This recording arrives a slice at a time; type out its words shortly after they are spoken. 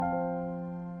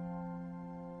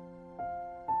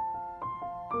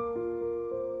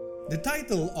The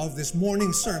title of this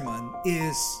morning's sermon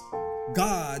is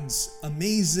God's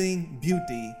Amazing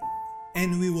Beauty,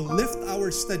 and we will lift our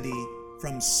study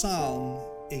from Psalm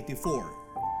 84.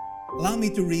 Allow me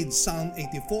to read Psalm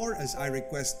 84 as I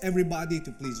request everybody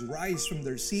to please rise from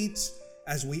their seats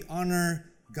as we honor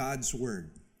God's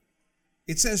Word.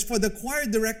 It says, "For the choir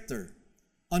director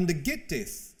on the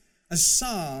gittith, a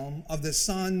psalm of the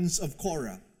sons of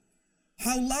Korah.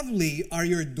 How lovely are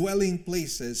your dwelling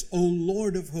places, O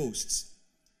Lord of hosts!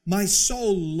 My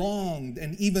soul longed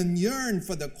and even yearned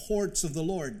for the courts of the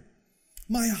Lord.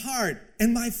 My heart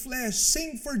and my flesh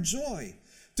sing for joy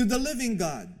to the living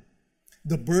God.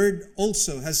 The bird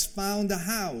also has found a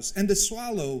house, and the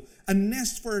swallow a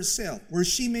nest for herself, where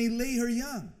she may lay her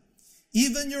young.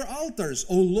 Even your altars,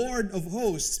 O Lord of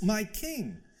hosts, my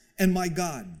King and my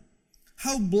God.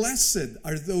 How blessed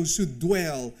are those who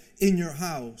dwell in your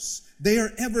house. They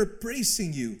are ever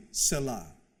praising you,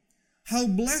 Selah. How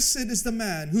blessed is the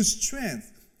man whose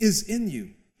strength is in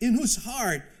you, in whose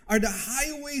heart are the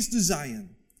highways to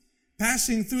Zion.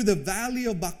 Passing through the valley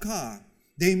of Baca,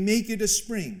 they make it a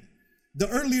spring. The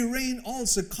early rain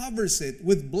also covers it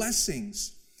with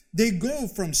blessings. They go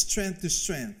from strength to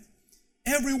strength.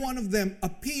 Every one of them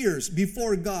appears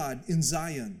before God in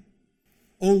Zion.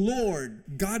 O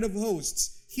Lord, God of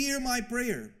hosts, hear my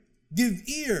prayer. Give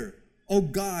ear, O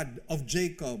God of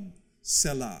Jacob,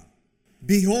 Selah.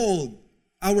 Behold,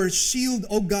 our shield,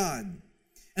 O God,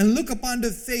 and look upon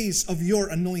the face of your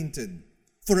anointed.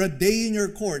 For a day in your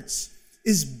courts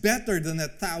is better than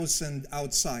 1,000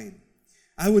 outside.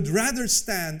 I would rather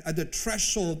stand at the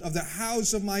threshold of the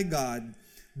house of my God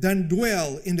than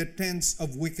dwell in the tents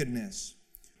of wickedness.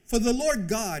 For the Lord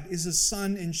God is a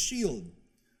sun and shield.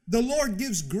 The Lord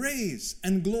gives grace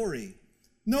and glory.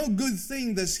 No good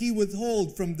thing does he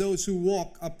withhold from those who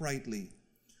walk uprightly.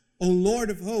 O Lord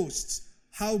of hosts,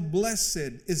 how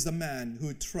blessed is the man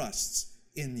who trusts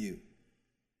in you."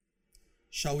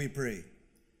 Shall we pray?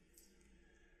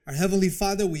 Our Heavenly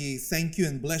Father, we thank you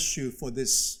and bless you for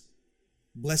this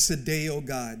blessed day, O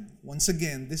God. Once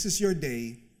again, this is your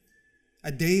day,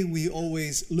 a day we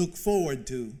always look forward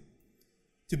to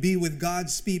be with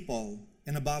God's people,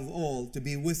 and above all, to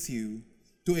be with you,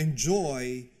 to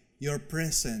enjoy your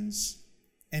presence,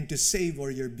 and to savor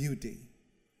your beauty.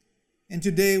 And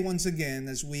today, once again,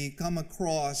 as we come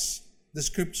across the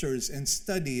scriptures and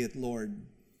study it, Lord,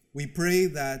 we pray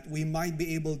that we might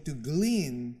be able to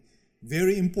glean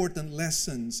very important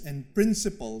lessons and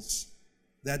principles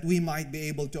that we might be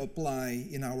able to apply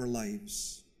in our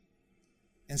lives.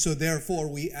 And so therefore,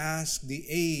 we ask the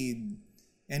aid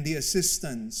and the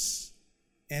assistance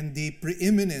and the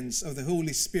preeminence of the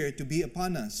Holy Spirit to be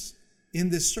upon us in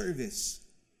this service.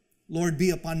 Lord,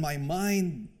 be upon my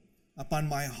mind, upon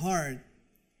my heart,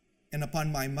 and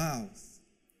upon my mouth,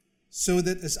 so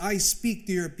that as I speak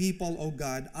to your people, O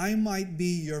God, I might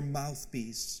be your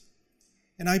mouthpiece.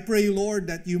 And I pray, Lord,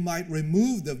 that you might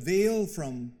remove the veil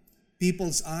from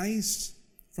people's eyes,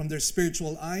 from their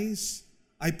spiritual eyes.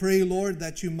 I pray, Lord,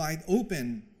 that you might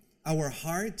open our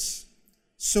hearts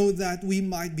so that we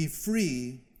might be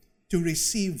free to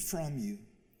receive from you.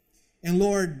 And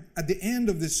Lord, at the end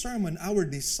of this sermon, our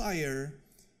desire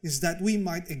is that we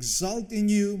might exalt in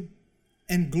you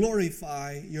and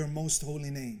glorify your most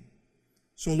holy name.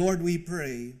 So Lord, we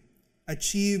pray,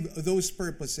 achieve those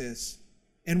purposes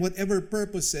and whatever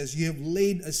purposes you have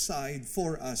laid aside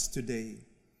for us today.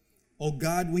 Oh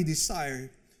God, we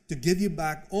desire to give you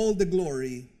back all the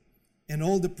glory and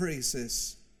all the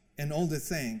praises and all the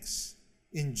thanks.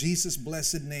 In Jesus'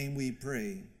 blessed name we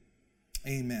pray.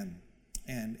 Amen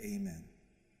and amen.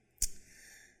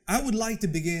 I would like to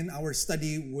begin our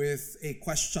study with a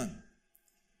question.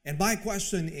 And my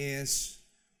question is,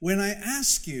 when I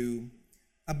ask you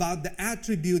about the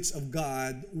attributes of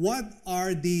God, what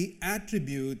are the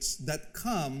attributes that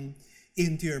come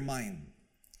into your mind?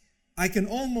 I can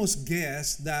almost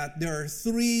guess that there are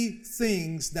three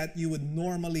things that you would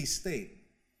normally state.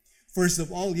 First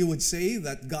of all, you would say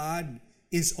that God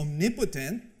is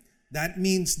omnipotent. That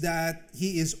means that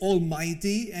he is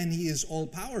almighty and he is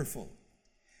all-powerful.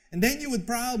 And then you would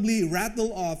probably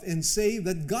rattle off and say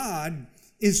that God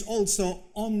is also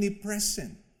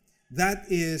omnipresent. That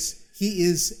is, he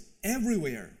is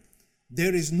everywhere.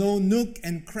 There is no nook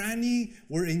and cranny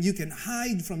wherein you can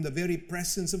hide from the very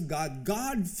presence of God.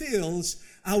 God fills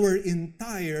our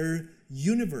entire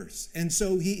universe. And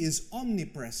so he is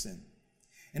omnipresent.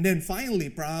 And then finally,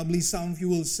 probably some of you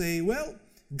will say, well,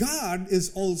 God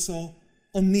is also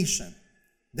omniscient.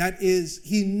 That is,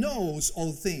 he knows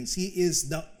all things. He is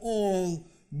the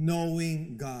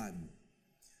all-knowing God.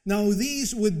 Now,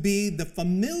 these would be the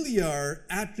familiar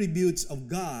attributes of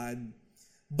God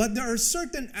But there are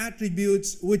certain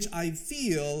attributes which I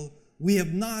feel we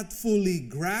have not fully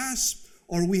grasped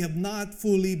or we have not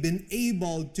fully been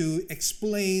able to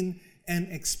explain and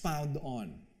expound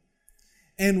on.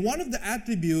 And one of the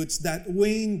attributes that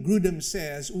Wayne Grudem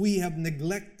says we have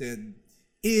neglected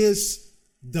is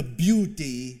the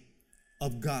beauty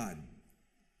of God.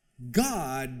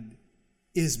 God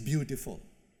is beautiful.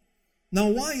 Now,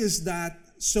 why is that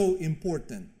so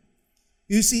important?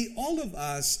 You see, all of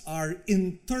us are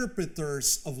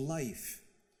interpreters of life.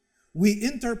 We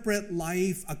interpret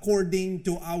life according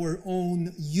to our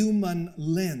own human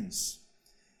lens.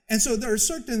 And so there are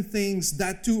certain things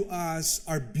that to us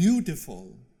are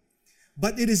beautiful.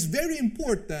 But it is very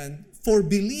important for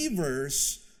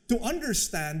believers to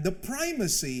understand the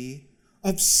primacy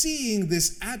of seeing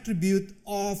this attribute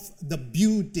of the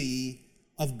beauty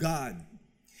of God.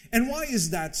 And why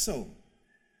is that so?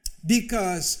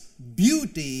 Because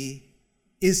beauty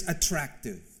is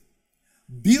attractive.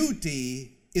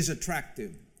 Beauty is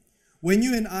attractive. When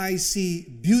you and I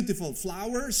see beautiful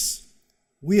flowers,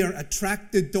 we are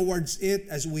attracted towards it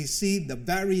as we see the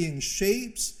varying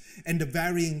shapes and the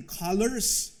varying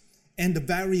colors and the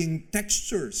varying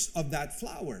textures of that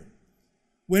flower.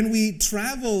 When we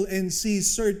travel and see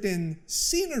certain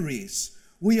sceneries,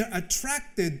 we are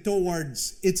attracted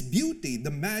towards its beauty,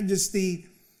 the majesty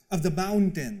of the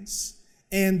mountains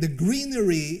and the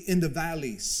greenery in the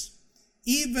valleys.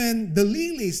 Even the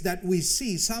lilies that we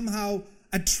see somehow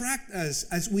attract us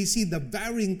as we see the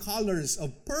varying colors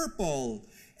of purple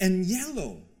and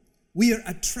yellow. We are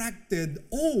attracted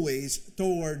always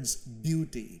towards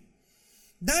beauty.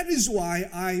 That is why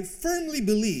I firmly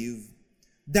believe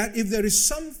that if there is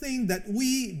something that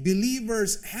we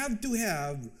believers have to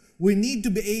have, we need to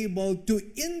be able to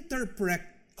interpret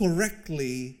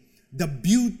correctly the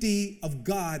beauty of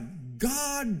God.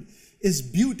 God is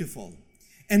beautiful.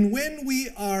 And when we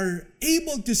are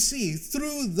able to see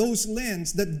through those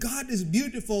lenses that God is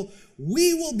beautiful,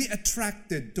 we will be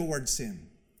attracted towards Him.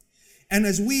 And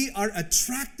as we are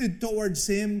attracted towards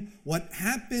Him, what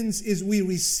happens is we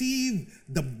receive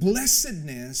the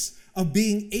blessedness of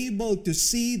being able to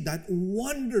see that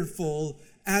wonderful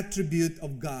attribute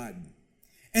of God.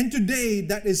 And today,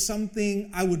 that is something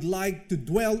I would like to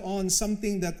dwell on,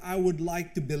 something that I would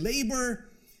like to belabor,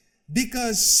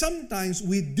 because sometimes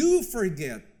we do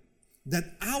forget that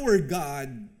our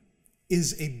God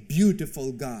is a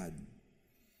beautiful God.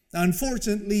 Now,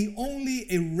 unfortunately, only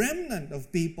a remnant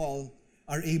of people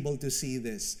are able to see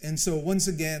this. And so once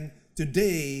again,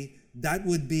 today, that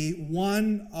would be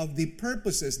one of the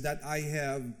purposes that I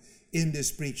have in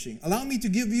this preaching. Allow me to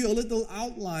give you a little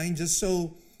outline just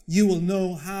so you will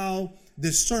know how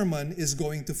this sermon is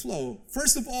going to flow.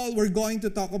 First of all, we're going to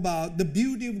talk about the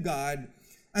beauty of God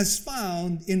as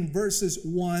found in verses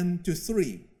 1 to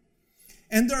 3.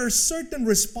 And there are certain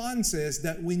responses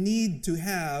that we need to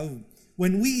have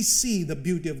when we see the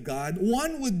beauty of God.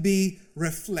 One would be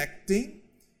reflecting,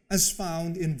 as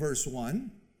found in verse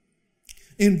 1.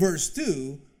 In verse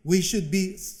 2, we should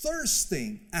be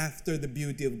thirsting after the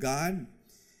beauty of God.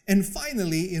 And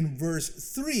finally, in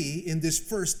verse 3, in this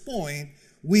first point,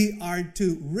 we are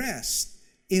to rest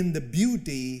in the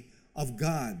beauty of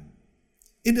God.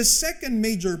 In the second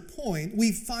major point,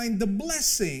 we find the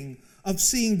blessing of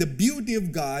seeing the beauty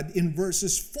of God in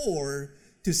verses 4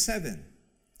 to 7.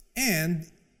 And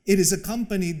it is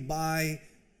accompanied by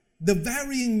the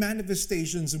varying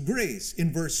manifestations of grace.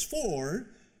 In verse 4,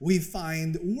 we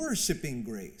find worshiping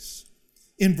grace.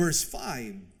 In verse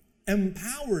 5,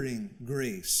 empowering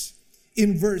grace.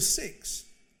 In verse 6,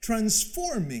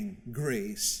 transforming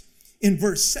grace. In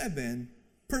verse 7,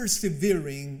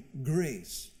 persevering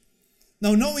grace.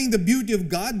 Now, knowing the beauty of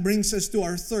God brings us to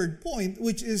our third point,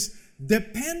 which is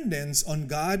dependence on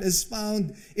God, as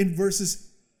found in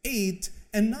verses 8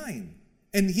 and 9.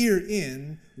 And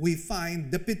herein, we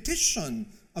find the petition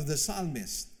of the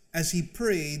Psalmist as he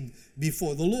prayed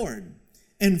before the Lord.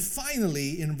 And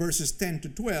finally, in verses 10 to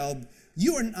 12,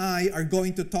 you and I are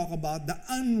going to talk about the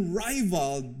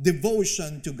unrivaled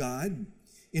devotion to God.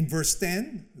 In verse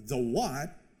 10, the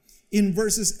what. In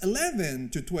verses 11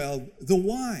 to 12, the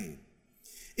why.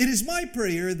 It is my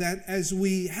prayer that as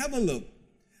we have a look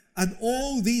at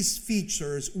all these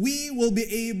features, we will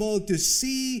be able to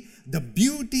see the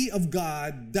beauty of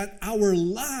God, that our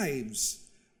lives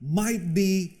might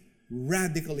be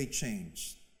radically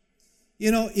changed.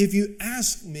 You know, if you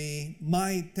ask me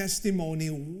my testimony,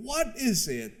 what is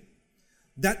it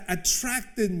that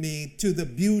attracted me to the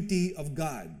beauty of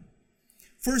God?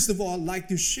 First of all, I'd like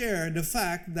to share the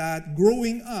fact that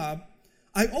growing up,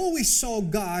 I always saw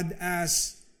God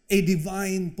as a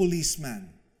divine policeman.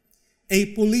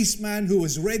 a policeman who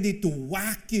was ready to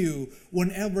whack you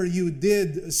whenever you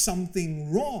did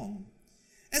something wrong.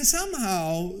 And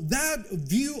somehow that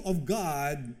view of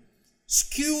God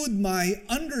skewed my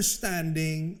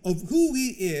understanding of who He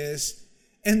is,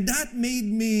 and that made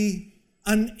me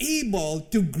unable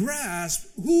to grasp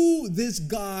who this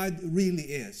God really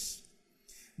is.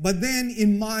 But then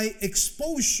in my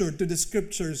exposure to the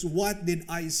scriptures, what did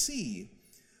I see?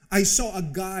 I saw a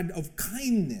God of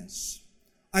kindness.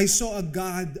 I saw a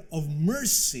God of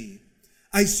mercy.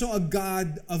 I saw a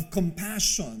God of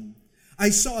compassion. I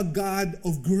saw a God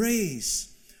of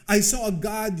grace. I saw a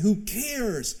God who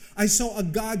cares. I saw a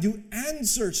God who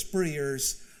answers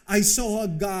prayers. I saw a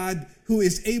God who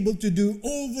is able to do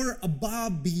over,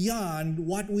 above, beyond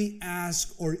what we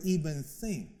ask or even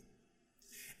think.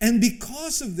 And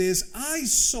because of this, I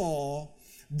saw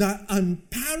the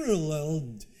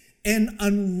unparalleled and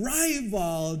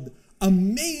unrivaled,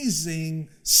 amazing,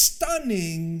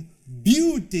 stunning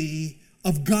beauty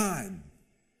of God.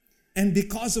 And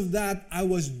because of that, I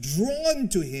was drawn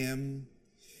to Him,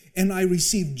 and I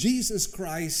received Jesus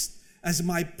Christ as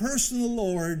my personal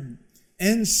Lord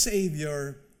and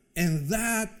Savior, and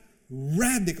that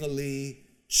radically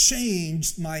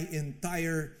changed my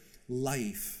entire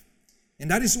life. And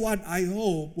that is what I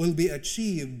hope will be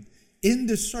achieved in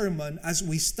the sermon as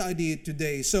we study it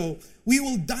today. So we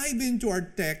will dive into our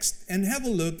text and have a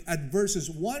look at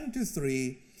verses 1 to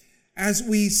 3 as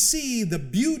we see the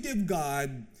beauty of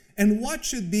God and what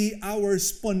should be our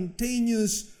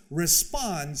spontaneous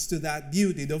response to that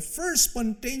beauty. The first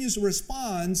spontaneous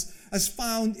response, as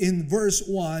found in verse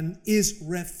 1, is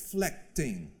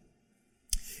reflecting.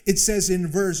 It says in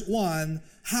verse 1,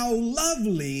 "How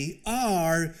lovely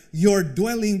are your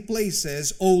dwelling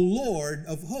places, O Lord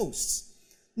of hosts."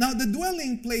 Now, the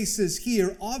dwelling places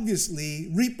here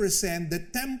obviously represent the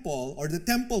temple or the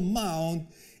Temple Mount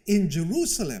in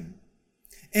Jerusalem.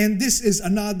 And this is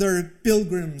another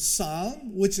pilgrim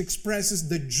psalm which expresses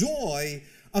the joy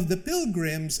of the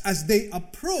pilgrims as they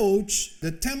approach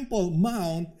the Temple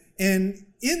Mount, and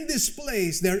in this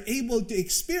place they're able to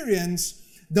experience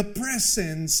the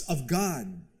presence of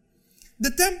God.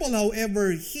 The temple,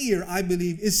 however, here I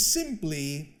believe is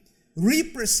simply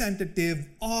representative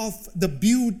of the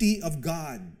beauty of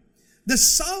God. The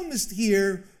psalmist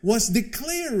here was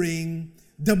declaring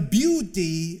the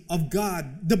beauty of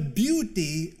God,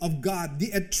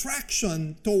 the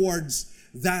attraction towards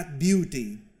that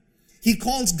beauty. He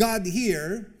calls God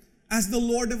here as the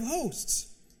Lord of hosts.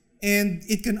 And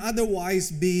it can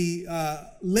otherwise be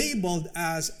labeled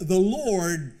as the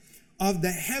Lord of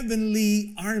the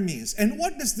heavenly armies. And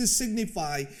what does this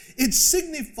signify? It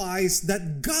signifies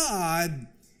that God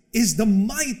is the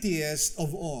mightiest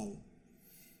of all.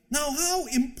 Now, how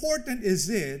important is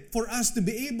it for us to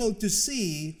be able to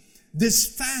see this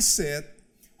facet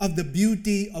of the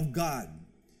beauty of God?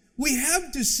 We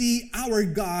have to see our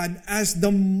God as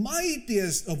the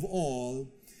mightiest of all,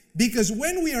 because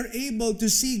when we are able to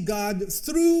see God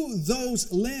through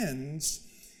those lenses,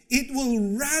 it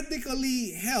will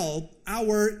radically help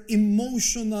our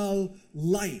emotional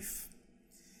life.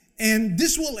 And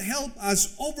this will help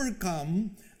us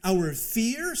overcome our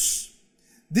fears.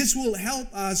 This will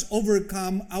help us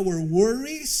overcome our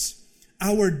worries,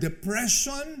 our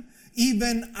depression,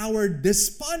 even our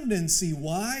despondency.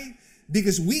 Why?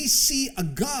 Because we see a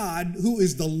God who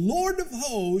is the Lord of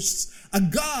hosts, a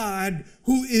God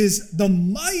who is the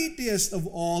mightiest of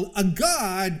all, a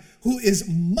God who is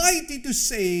mighty to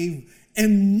save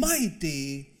and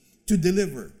mighty to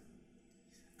deliver.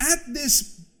 At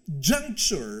this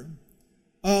juncture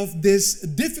of this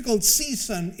difficult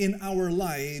season in our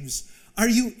lives, are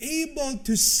you able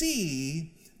to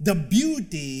see the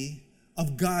beauty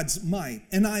of God's might?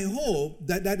 And I hope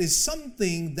that that is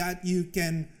something that you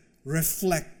can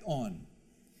reflect on.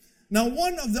 Now,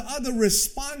 one of the other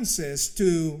responses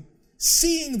to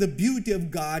seeing the beauty of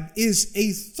God is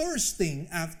a thirsting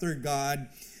after God.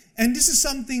 And this is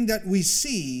something that we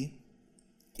see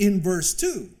in verse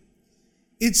 2.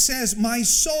 It says, "My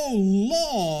soul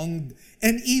longed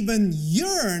and even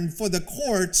yearned for the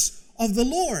courts of the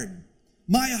Lord.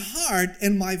 My heart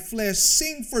and my flesh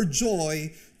sing for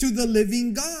joy to the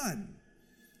living God."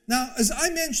 Now, as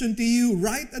I mentioned to you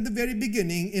right at the very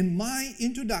beginning in my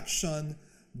introduction,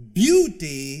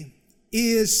 beauty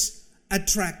is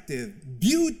attractive.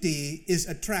 Beauty is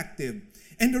attractive.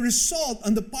 And the result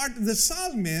on the part of the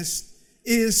psalmist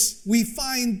is we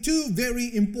find two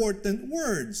very important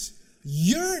words: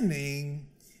 yearning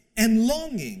and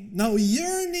longing. Now,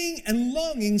 yearning and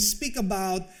longing speak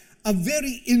about a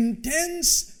very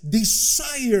intense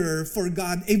desire for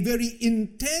God, a very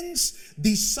intense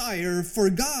desire for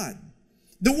God.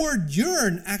 The word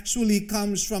yearn actually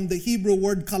comes from the Hebrew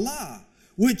word kala,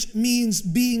 which means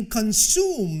being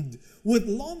consumed with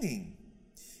longing.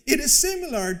 It is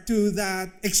similar to that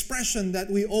expression that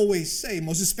we always say,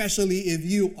 most especially if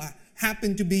you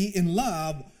happen to be in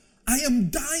love, I am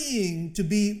dying to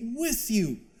be with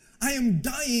you. I am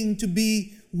dying to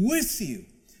be with you.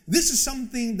 This is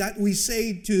something that we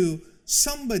say to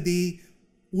somebody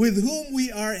with whom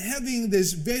we are having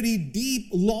this very deep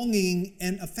longing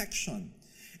and affection.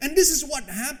 And this is what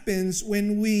happens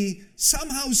when we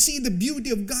somehow see the beauty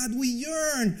of God. We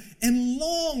yearn and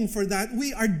long for that.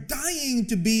 We are dying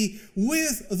to be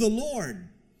with the Lord.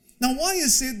 Now, why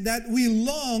is it that we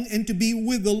long and to be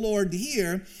with the Lord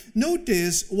here?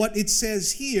 Notice what it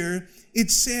says here.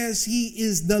 It says He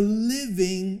is the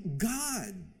living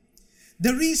God.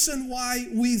 The reason why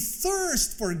we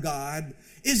thirst for God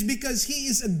is because He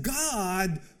is a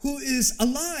God who is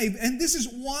alive. And this is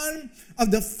one of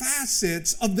the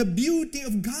facets of the beauty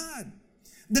of God.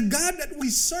 The God that we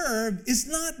serve is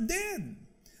not dead.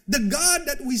 The God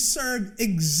that we serve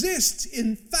exists.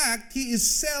 In fact, He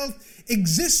is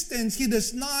self-existent. He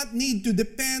does not need to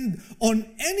depend on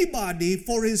anybody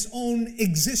for His own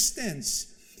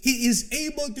existence. He is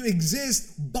able to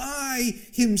exist by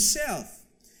Himself.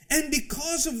 And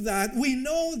because of that, we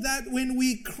know that when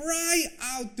we cry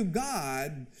out to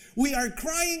God, we are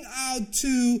crying out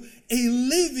to a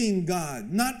living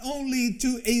God. Not only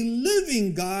to a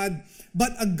living God,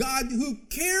 but a God who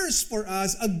cares for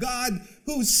us, a God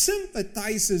who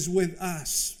sympathizes with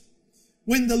us.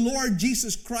 When the Lord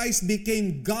Jesus Christ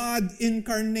became God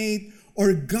incarnate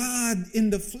or God in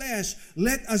the flesh,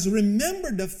 let us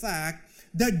remember the fact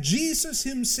that Jesus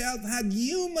Himself had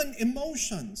human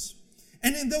emotions.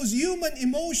 And in those human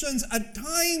emotions, at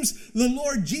times, the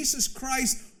Lord Jesus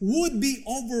Christ would be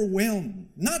overwhelmed.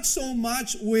 Not so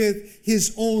much with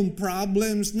His own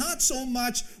problems, not so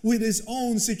much with His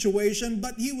own situation,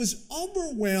 but He was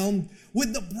overwhelmed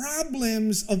with the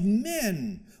problems of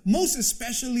men, most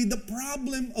especially the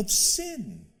problem of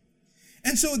sin.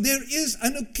 And so there is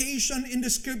an occasion in the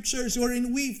Scriptures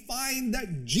wherein we find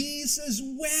that Jesus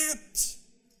wept.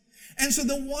 And so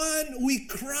the one we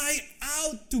cry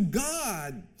out to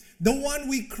God, the one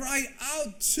we cry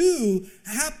out to,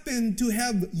 happened to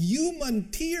have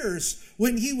human tears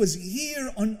when He was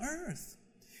here on earth.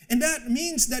 And that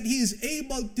means that He is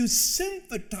able to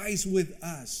sympathize with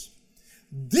us.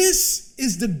 This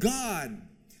is the God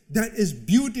that is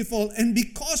beautiful. And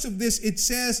because of this, it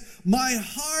says, my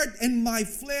heart and my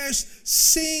flesh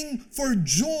sing for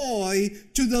joy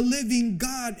to the living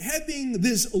God. Having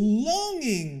this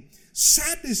longing,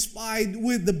 satisfied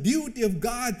with the beauty of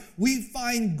God, we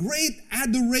find great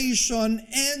adoration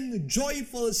and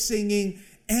joyful singing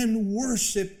and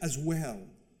worship as well.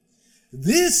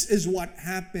 This is what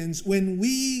happens when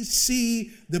we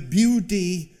see the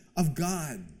beauty of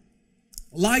God.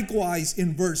 Likewise,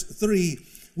 in verse 3,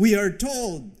 we are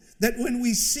told that when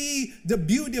we see the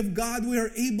beauty of God, we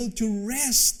are able to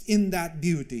rest in that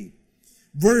beauty.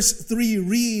 Verse 3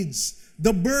 reads,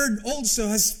 the bird also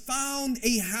has found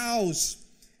a house,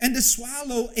 and the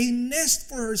swallow a nest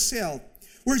for herself,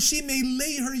 where she may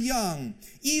lay her young.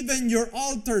 Even your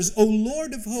altars, O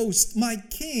Lord of hosts, my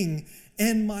King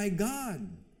and my God.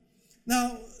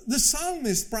 Now, the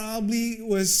psalmist probably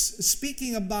was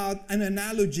speaking about an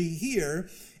analogy here,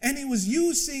 and he was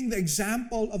using the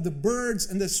example of the birds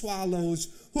and the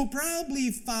swallows who probably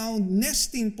found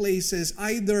nesting places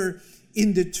either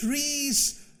in the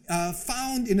trees,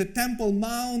 found in the Temple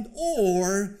Mount,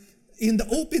 or in the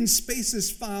open spaces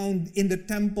found in the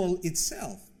temple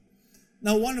itself.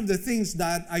 Now, one of the things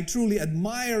that I truly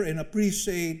admire and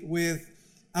appreciate with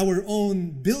our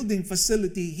own building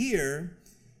facility here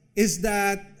is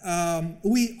that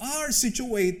we are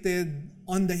situated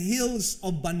on the hills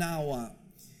of Banawa.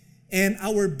 And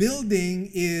our building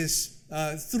is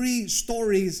 3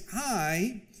 stories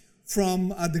high from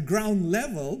the ground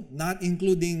level, not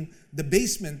including the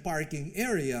basement parking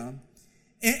area.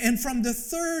 And from the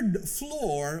 3rd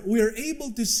floor, we are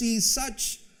able to see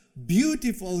such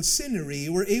beautiful scenery.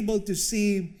 We're able to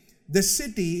see the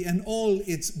city and all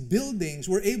its buildings.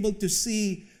 We're able to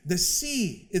see the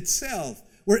sea itself.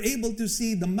 We're able to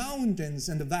see the mountains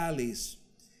and the valleys.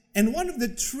 And one of the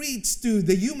treats to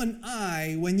the human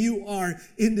eye when you are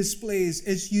in this place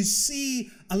is you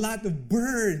see a lot of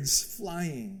birds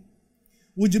flying.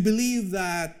 Would you believe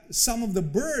that some of the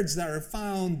birds that are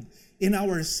found in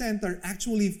our center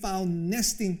actually found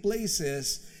nesting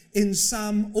places in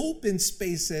some open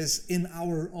spaces in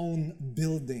our own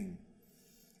building?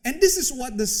 And this is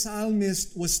what the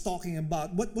psalmist was talking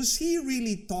about. But was he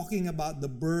really talking about the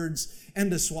birds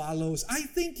and the swallows? I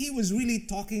think he was really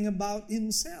talking about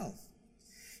himself.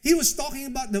 He was talking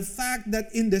about the fact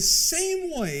that in the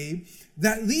same way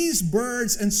that these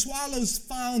birds and swallows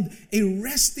found a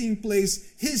resting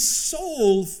place, his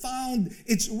soul found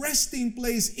its resting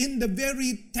place in the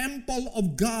very temple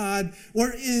of God,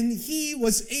 wherein he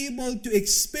was able to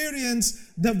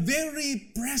experience the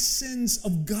very presence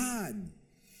of God.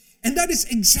 And that is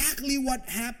exactly what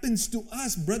happens to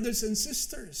us, brothers and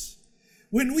sisters.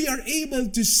 When we are able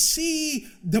to see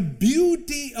the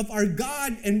beauty of our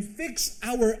God and fix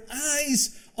our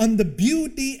eyes on the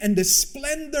beauty and the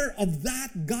splendor of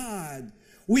that God,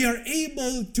 we are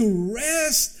able to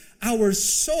rest our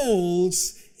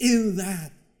souls in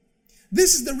that.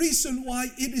 This is the reason why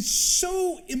it is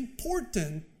so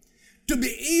important to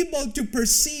be able to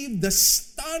perceive the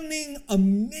stunning,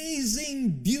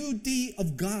 amazing beauty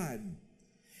of God.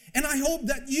 And I hope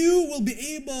that you will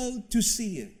be able to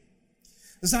see it.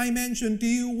 As I mentioned to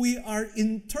you, we are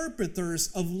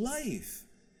interpreters of life.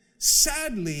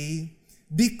 Sadly,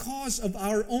 because of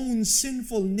our own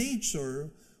sinful nature,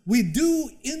 we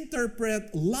do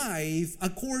interpret life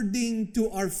according to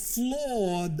our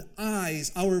flawed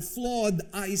eyes, our flawed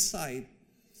eyesight.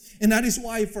 And that is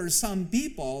why for some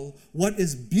people, what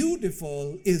is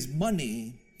beautiful is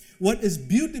money. What is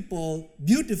beautiful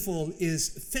is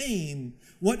fame.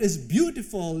 What is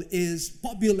beautiful is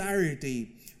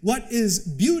popularity. What is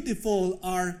beautiful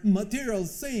are material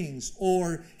things,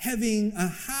 or having a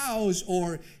house,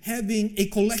 or having a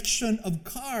collection of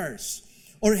cars,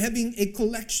 or having a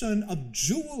collection of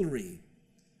jewelry.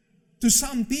 To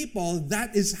some people,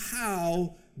 that is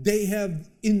how they have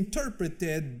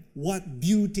interpreted what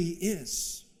beauty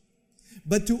is.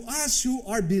 But to us who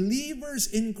are believers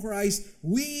in Christ,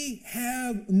 we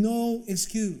have no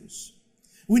excuse.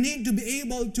 We need to be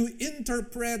able to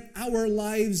interpret our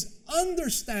lives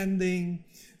understanding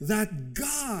that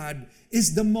God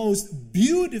is the most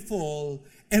beautiful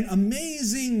and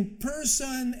amazing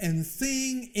person and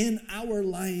thing in our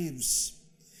lives.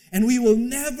 And we will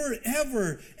never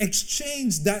ever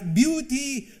exchange that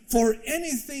beauty for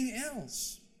anything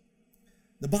else.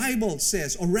 The Bible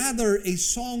says, or rather a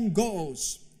song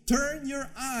goes, turn your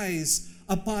eyes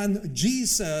upon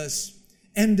Jesus,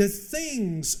 and the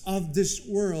things of this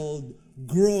world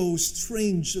grow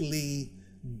strangely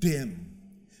dim.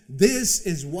 This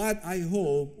is what I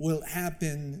hope will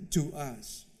happen to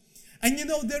us. And you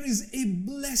know, there is a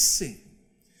blessing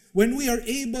when we are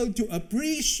able to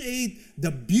appreciate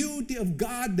the beauty of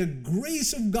God, the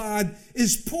grace of God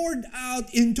is poured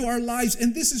out into our lives.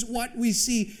 And this is what we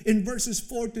see in verses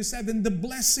 4 to 7, the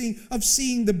blessing of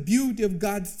seeing the beauty of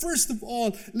God. First of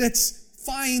all, let's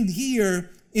find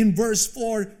here in verse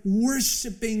 4,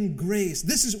 worshiping grace.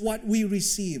 This is what we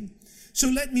receive. So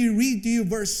let me read to you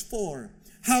verse 4.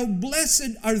 How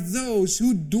blessed are those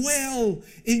who dwell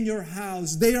in your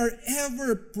house. They are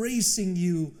ever praising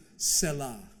you,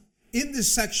 Selah. In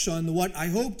this section, what I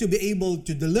hope to be able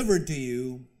to deliver to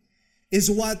you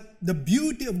is what the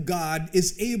beauty of God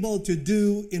is able to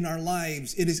do in our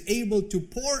lives. It is able to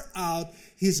pour out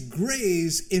His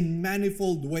grace in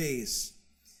manifold ways.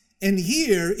 And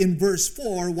here in verse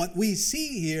 4, what we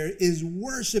see here is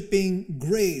worshiping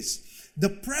grace. The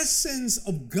presence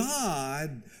of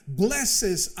God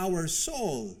blesses our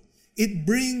soul. It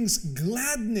brings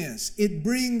gladness. It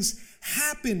brings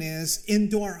happiness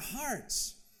into our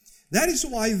hearts. That is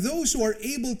why those who are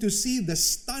able to see the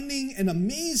stunning and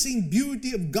amazing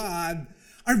beauty of God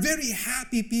are very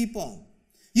happy people.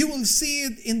 You will see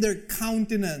it in their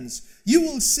countenance. You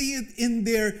will see it in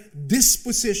their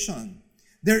disposition.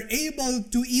 They're able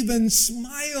to even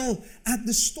smile at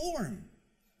the storm.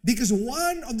 Because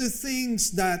one of the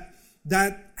things that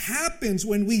happens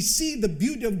when we see the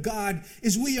beauty of God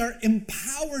is we are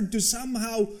empowered to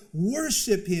somehow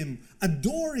worship Him,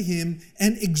 adore Him,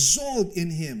 and exalt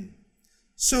in Him.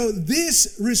 So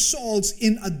this results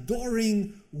in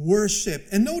adoring worship.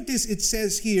 And notice it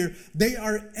says here, they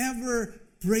are ever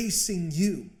praising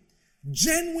you.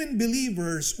 Genuine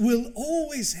believers will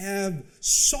always have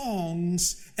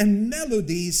songs and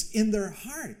melodies in their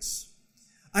hearts.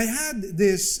 I had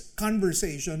this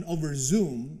conversation over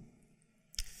Zoom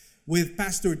with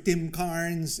Pastor Tim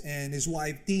Carnes and his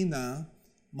wife Tina.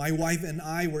 My wife and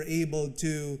I were able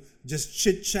to just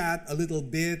chit-chat a little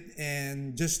bit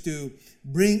and just to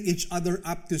bring each other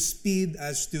up to speed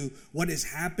as to what is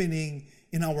happening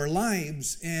in our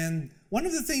lives. And one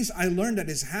of the things I learned that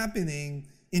is happening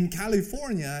in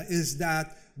California is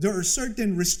that there are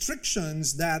certain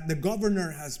restrictions that the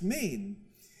governor has made.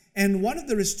 And one of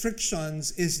the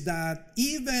restrictions is that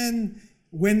even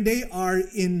when they are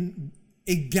in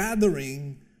a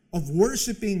gathering of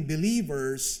worshiping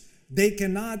believers, they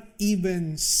cannot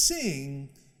even sing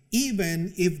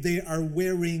even if they are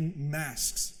wearing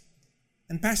masks.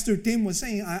 And Pastor Tim was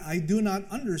saying, I do not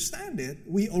understand it.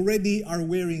 We already are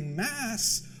wearing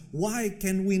masks. Why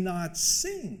can we not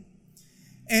sing?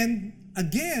 And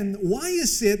again, why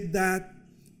is it that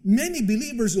many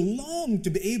believers long to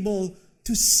be able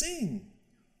to sing?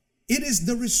 It is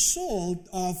the result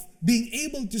of being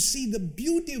able to see the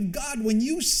beauty of God. When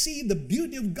you see the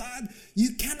beauty of God,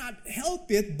 you cannot help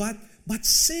it but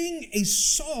sing a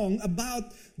song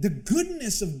about the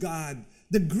goodness of God,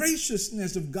 the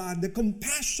graciousness of God, the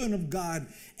compassion of God,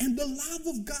 and the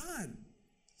love of God.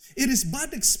 It is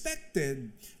but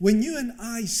expected when you and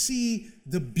I see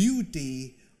the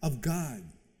beauty of God.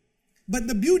 But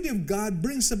the beauty of God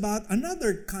brings about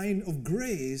another kind of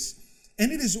grace,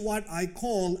 and it is what I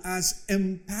call as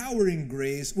empowering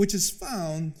grace, which is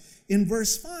found in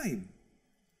verse 5.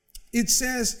 It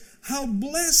says, "How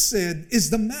blessed is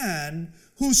the man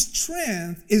whose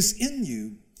strength is in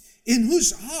you, in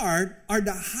whose heart are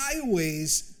the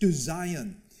highways to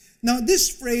Zion." Now this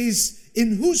phrase,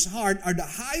 "in whose heart are the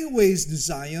highways to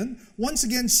Zion," once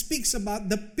again speaks about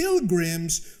the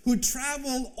pilgrims who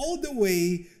travel all the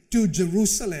way to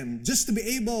Jerusalem just to be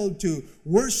able to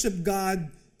worship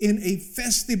God in a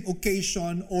festive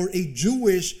occasion or a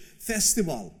Jewish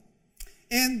festival.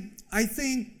 And I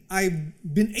think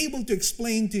I've been able to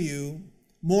explain to you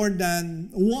more than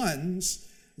once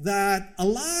that a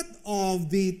lot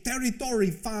of the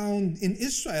territory found in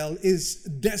Israel is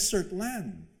desert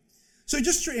land. So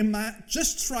just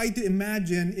try to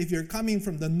imagine if you're coming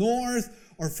from the north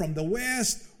or from the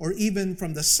west or even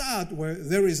from the south where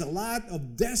there is a lot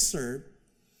of desert,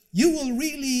 you will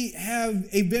really have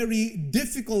a very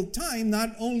difficult time,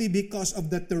 not only because of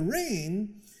the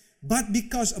terrain, but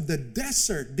because of the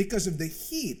desert, because of the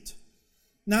heat.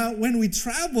 Now, when we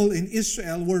travel in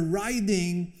Israel, we're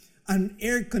riding an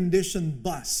air-conditioned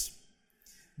bus.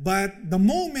 But the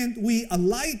moment we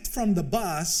alight from the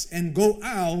bus and go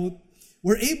out,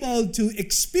 we're able to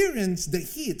experience the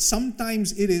heat.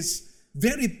 Sometimes it is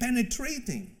very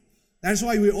penetrating. That's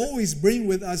why we always bring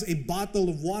with us a bottle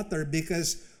of water,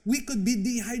 because we could be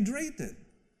dehydrated.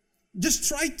 Just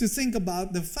try to think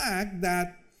about the fact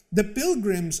that the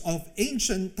pilgrims of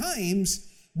ancient times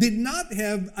did not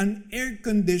have an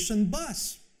air-conditioned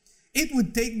bus. It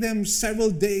would take them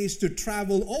several days to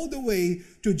travel all the way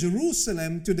to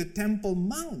Jerusalem, to the Temple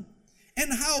Mount.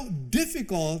 And how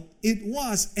difficult it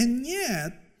was. And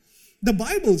yet, the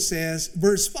Bible says,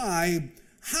 verse 5,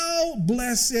 "How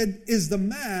blessed is the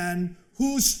man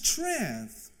whose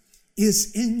strength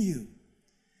is in you."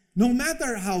 No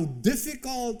matter how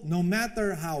difficult, no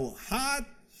matter how hot,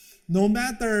 no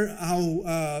matter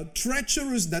how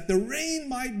treacherous that the rain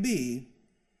might be,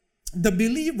 the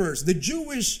believers, the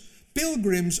Jewish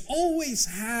pilgrims, always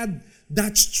had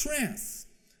that strength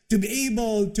to be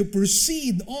able to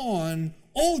proceed on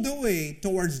all the way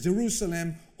towards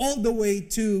Jerusalem, all the way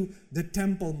to the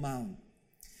Temple Mount.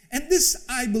 And this,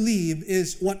 I believe,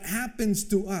 is what happens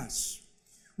to us.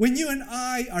 When you and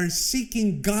I are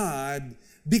seeking God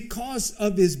because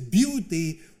of His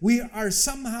beauty, we are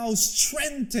somehow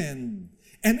strengthened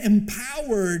and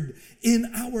empowered in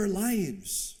our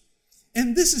lives.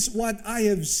 And this is what I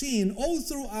have seen all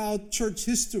throughout church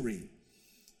history.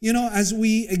 You know, as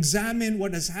we examine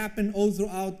what has happened all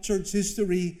throughout church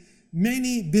history,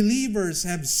 many believers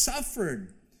have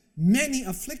suffered many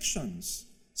afflictions.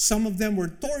 Some of them were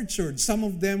tortured. Some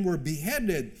of them were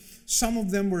beheaded. Some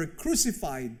of them were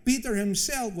crucified. Peter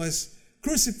himself was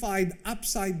crucified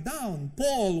upside down.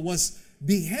 Paul was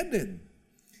beheaded.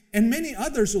 And many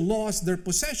others lost their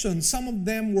possessions. Some of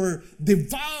them were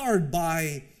devoured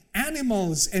by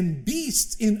animals and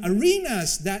beasts in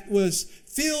arenas that was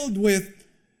filled with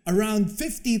around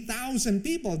 50,000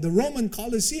 people. The Roman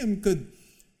Colosseum could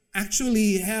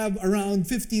actually have around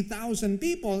 50,000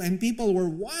 people, and people were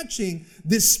watching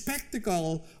this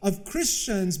spectacle of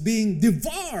Christians being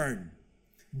devoured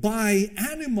by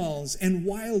animals and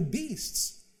wild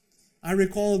beasts. I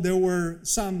recall there were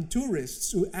some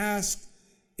tourists who asked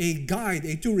a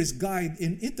tourist guide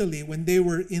in Italy when they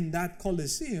were in that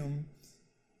Colosseum,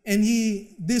 and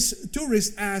this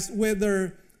tourist asked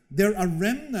whether there are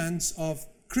remnants of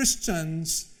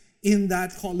Christians in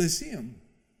that Colosseum.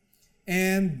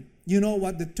 And you know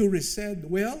what the tourist said?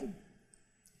 Well,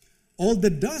 all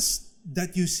the dust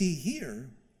that you see here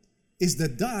is the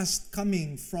dust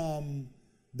coming from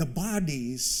the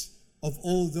bodies of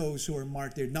all those who were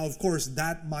martyred. Now, of course,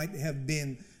 that might have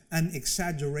been an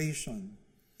exaggeration.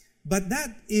 But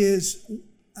that is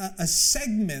a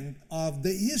segment of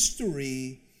the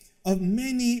history of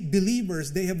many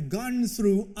believers. They have gone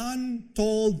through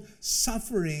untold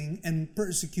suffering and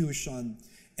persecution.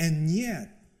 And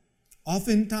yet,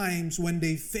 oftentimes when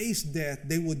they face death,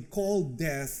 they would call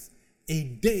death a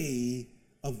day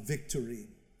of victory.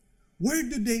 Where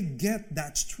do they get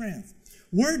that strength?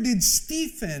 Where did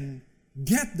Stephen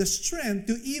get the strength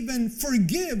to even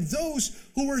forgive those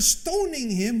who were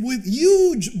stoning him with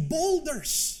huge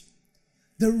boulders?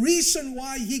 The reason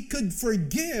why he could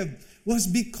forgive was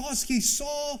because he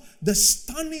saw the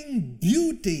stunning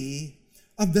beauty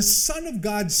of the Son of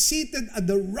God seated at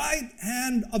the right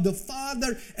hand of the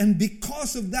Father. And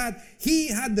because of that, he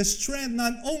had the strength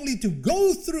not only to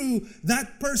go through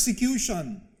that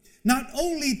persecution, not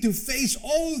only to face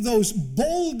all those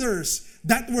boulders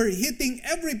that were hitting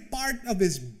every part of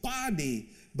his body,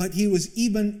 but he was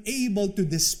even able to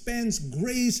dispense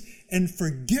grace and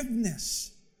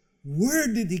forgiveness. Where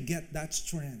did he get that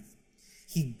strength?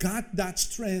 He got that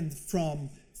strength from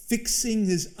fixing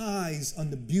his eyes on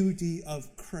the beauty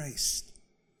of Christ.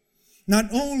 Not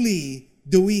only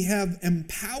do we have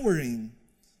empowering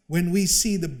when we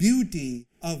see the beauty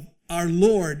of our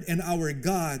Lord and our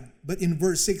God, but in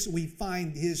verse 6 we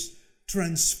find his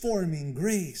transforming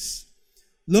grace.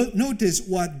 Notice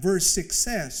what verse 6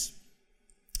 says.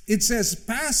 It says,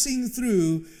 passing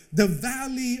through the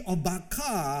valley of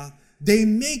Baca, they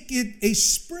make it a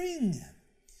spring.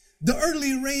 The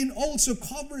early rain also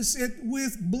covers it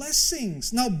with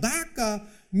blessings. Now, Baca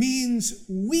means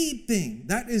weeping.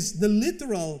 That is the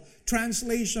literal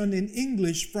translation in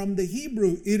English from the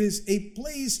Hebrew. It is a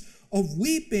place of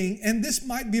weeping, and this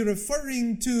might be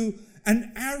referring to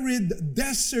an arid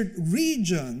desert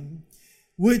region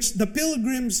which the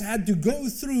pilgrims had to go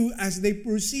through as they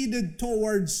proceeded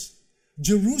towards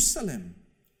Jerusalem.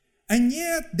 And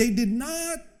yet, they did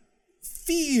not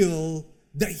feel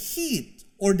the heat,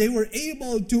 or they were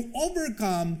able to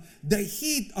overcome the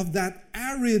heat of that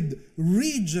arid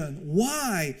region.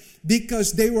 Why?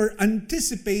 Because they were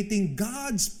anticipating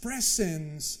God's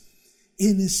presence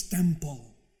in his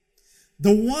temple.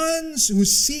 The ones who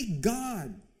seek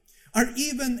God are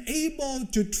even able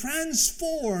to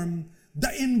transform the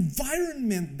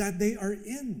environment that they are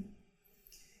in.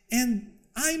 And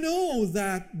I know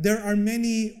that there are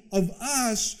many of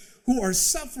us who are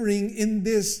suffering in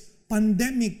this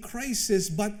pandemic crisis,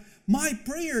 but my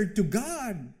prayer to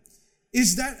God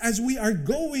is that as we are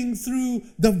going through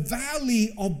the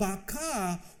valley of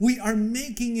Baca, we are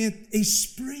making it a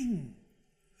spring.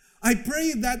 I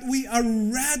pray that we are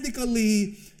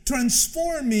radically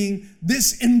transforming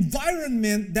this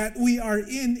environment that we are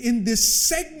in this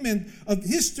segment of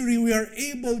history. We are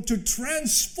able to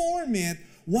transform it.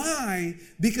 Why?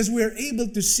 Because we are able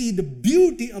to see the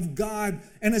beauty of God.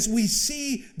 And as we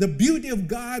see the beauty of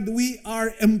God, we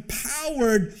are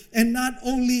empowered. And not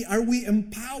only are we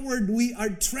empowered, we are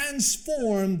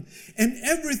transformed. And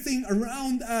everything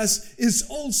around us is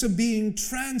also being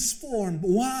transformed.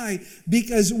 Why?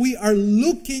 Because we are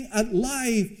looking at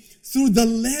life through the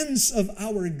lens of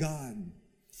our God.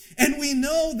 And we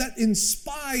know that in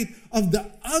spite of the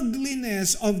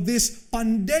ugliness of this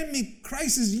pandemic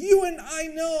crisis, you and I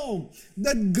know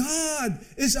that God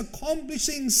is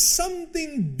accomplishing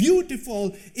something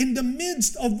beautiful in the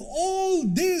midst of all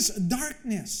this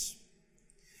darkness.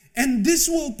 And this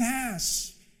will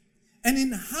pass. And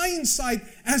in hindsight,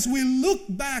 as we look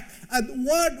back at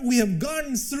what we have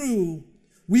gone through,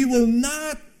 we will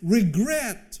not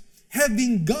regret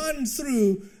having gone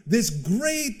through this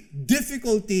great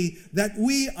difficulty that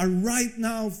we are right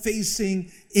now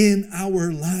facing in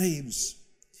our lives.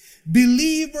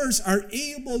 Believers are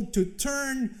able to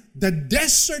turn the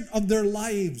desert of their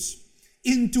lives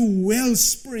into well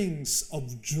springs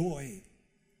of joy.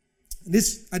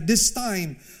 At this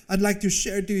time, I'd like to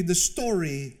share to you the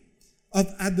story of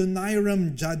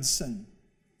Adoniram Judson.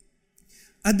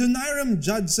 Adoniram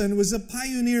Judson was a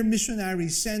pioneer missionary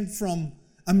sent from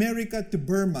America to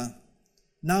Burma,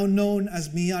 now known as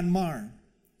Myanmar.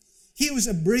 He was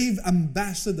a brave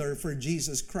ambassador for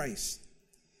Jesus Christ.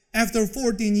 After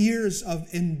 14 years of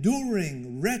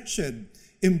enduring wretched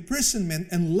imprisonment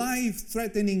and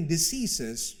life-threatening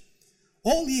diseases,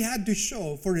 all he had to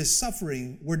show for his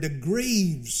suffering were the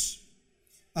graves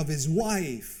of his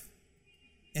wife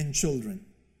and children.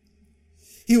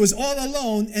 He was all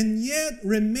alone and yet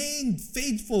remained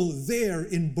faithful there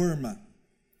in Burma.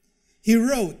 He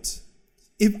wrote,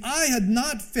 "If I had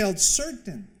not felt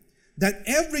certain that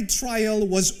every trial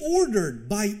was ordered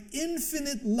by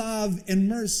infinite love and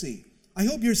mercy." I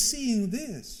hope you're seeing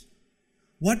this.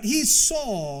 What he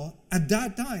saw at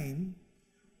that time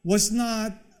was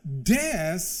not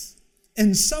death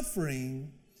and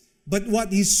suffering, But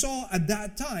what he saw at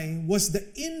that time was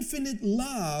the infinite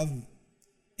love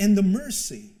and the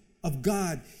mercy of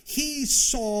God. He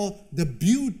saw the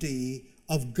beauty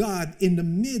of God in the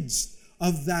midst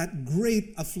of that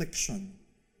great affliction.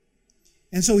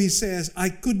 And so he says, I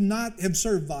could not have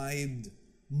survived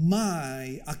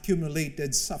my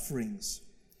accumulated sufferings.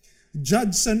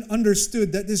 Judson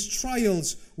understood that his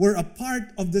trials were a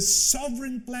part of the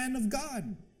sovereign plan of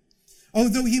God.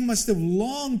 Although he must have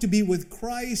longed to be with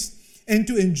Christ and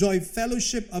to enjoy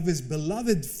fellowship of his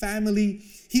beloved family,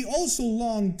 he also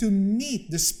longed to meet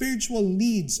the spiritual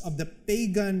needs of the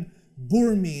pagan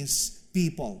Burmese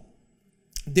people.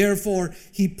 Therefore,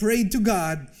 he prayed to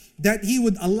God that he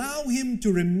would allow him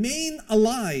to remain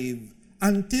alive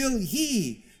until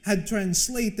he had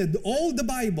translated all the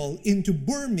Bible into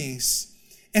Burmese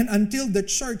and until the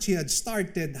church he had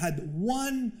started had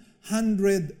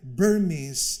 100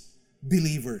 Burmese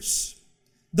believers.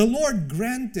 The Lord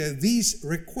granted these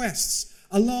requests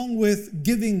along with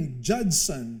giving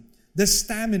Judson the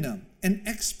stamina and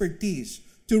expertise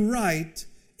to write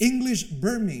English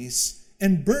Burmese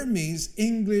and Burmese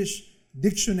English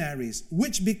dictionaries,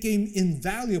 which became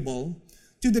invaluable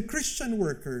to the Christian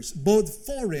workers, both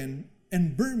foreign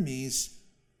and Burmese,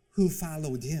 who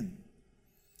followed him.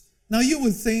 Now you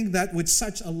would think that with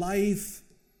such a life,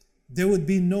 there would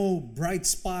be no bright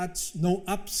spots, no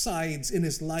upsides in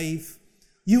his life.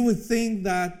 You would think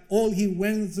that all he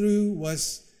went through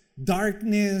was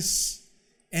darkness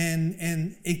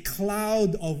and a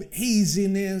cloud of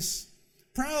haziness.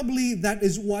 Probably that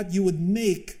is what you would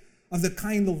make of the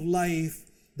kind of life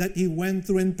that he went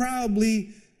through. And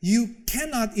probably you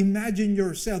cannot imagine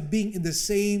yourself being in the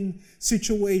same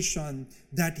situation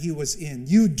that he was in.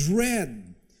 You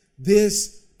dread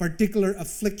this particular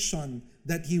affliction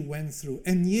that he went through.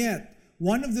 And yet,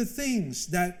 one of the things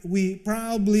that we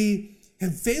probably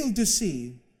have failed to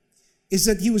see is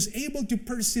that he was able to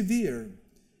persevere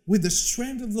with the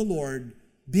strength of the Lord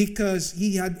because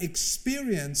he had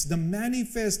experienced the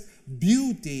manifest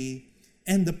beauty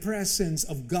and the presence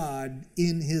of God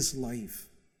in his life.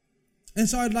 And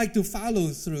so I'd like to follow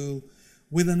through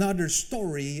with another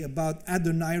story about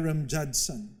Adoniram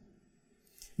Judson.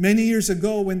 Many years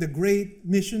ago, when the great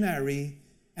missionary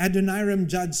Adoniram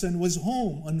Judson was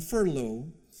home on furlough,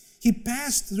 he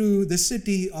passed through the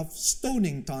city of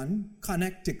Stonington,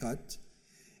 Connecticut,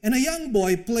 and a young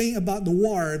boy playing about the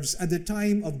wharves at the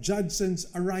time of Judson's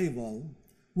arrival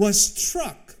was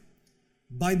struck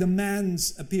by the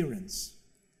man's appearance.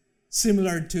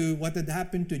 Similar to what had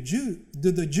happened to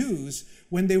the Jews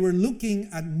when they were looking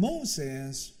at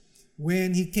Moses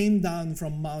when he came down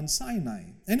from Mount Sinai.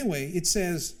 Anyway, it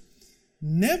says,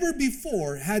 never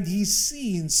before had he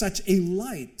seen such a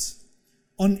light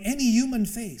on any human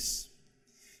face.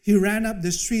 He ran up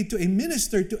the street to a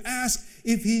minister to ask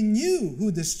if he knew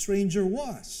who the stranger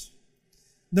was.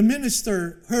 The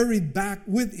minister hurried back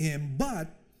with him,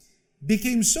 but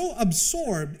became so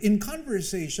absorbed in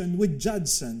conversation with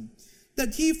Judson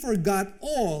that he forgot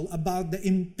all about the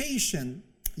impatient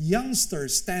youngster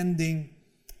standing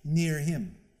near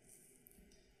him.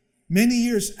 Many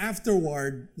years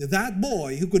afterward, that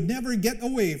boy who could never get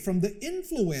away from the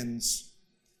influence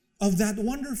of that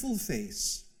wonderful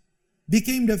face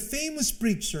became the famous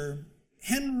preacher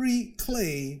Henry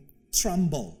Clay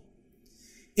Trumbull.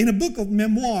 In a book of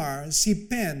memoirs, he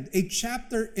penned a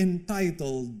chapter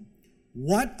entitled,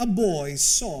 What a Boy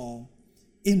Saw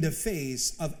in the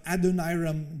Face of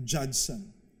Adoniram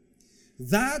Judson.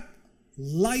 That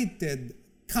lighted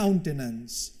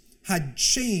countenance had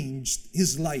changed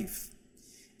his life.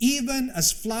 Even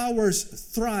as flowers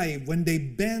thrive when they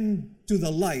bend to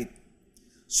the light,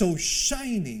 so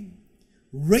shining,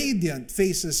 radiant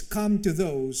faces come to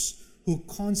those who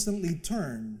constantly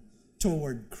turn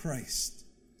toward Christ.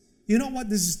 You know what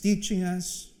this is teaching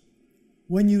us?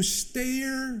 When you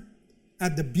stare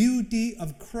at the beauty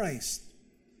of Christ,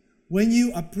 when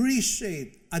you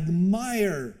appreciate,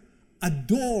 admire,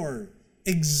 adore,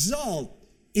 exalt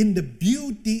in the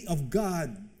beauty of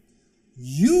God,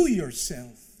 you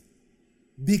yourself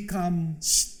become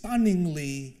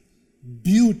stunningly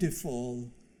beautiful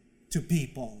to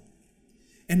people.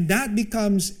 And that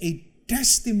becomes a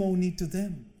testimony to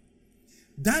them.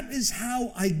 That is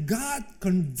how I got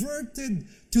converted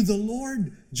to the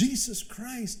Lord Jesus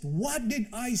Christ. What did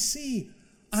I see?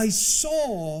 I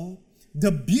saw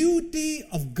the beauty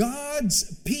of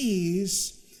God's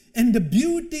peace and the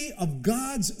beauty of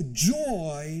God's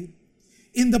joy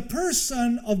in the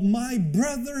person of my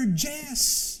brother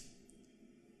Jess.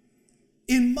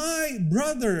 In my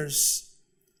brother's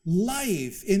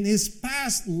life, in his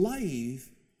past life,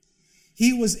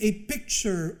 he was a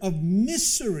picture of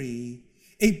misery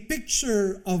a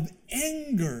picture of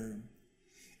anger,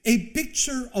 a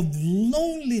picture of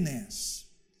loneliness,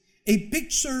 a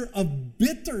picture of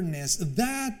bitterness.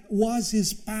 That was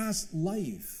his past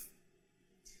life.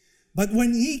 But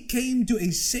when he came to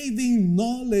a saving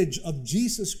knowledge of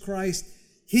Jesus Christ,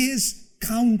 his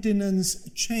countenance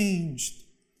changed.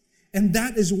 And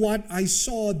that is what I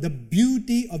saw, the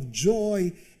beauty of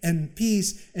joy and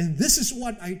peace. And this is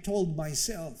what I told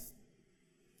myself.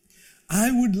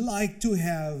 I would like to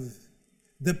have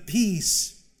the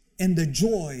peace and the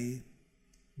joy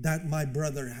that my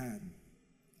brother had.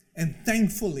 And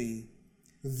thankfully,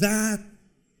 that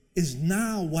is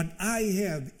now what I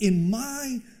have in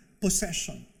my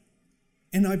possession.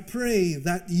 And I pray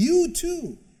that you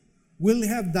too will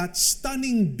have that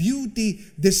stunning beauty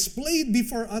displayed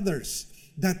before others,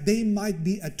 that they might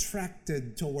be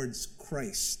attracted towards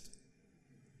Christ.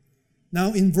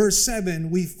 Now in verse 7,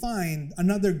 we find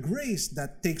another grace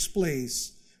that takes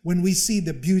place when we see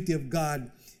the beauty of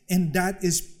God, and that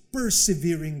is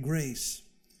persevering grace.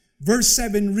 Verse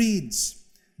 7 reads,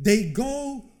 they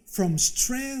go from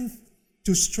strength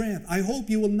to strength. I hope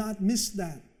you will not miss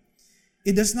that.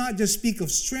 It does not just speak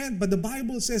of strength, but the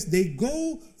Bible says they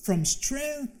go from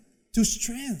strength to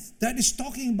strength. That is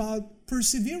talking about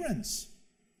perseverance.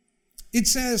 It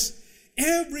says,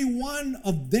 every one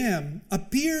of them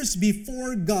appears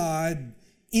before God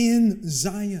in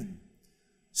Zion.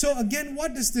 So again,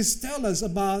 what does this tell us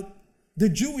about the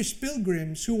Jewish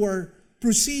pilgrims who were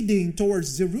proceeding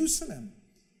towards Jerusalem?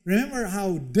 Remember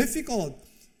how difficult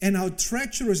and how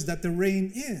treacherous that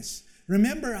terrain is.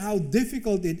 Remember how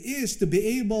difficult it is to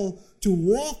be able to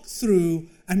walk through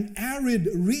an arid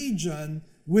region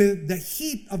with the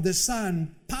heat of the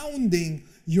sun pounding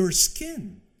your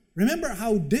skin. Remember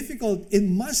how difficult it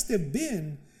must have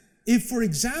been if, for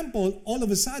example, all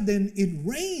of a sudden it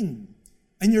rained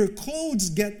and your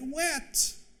clothes get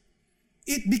wet.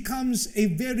 It becomes a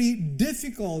very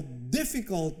difficult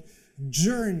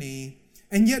journey.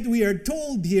 And yet we are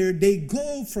told here they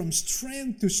go from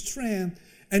strength to strength,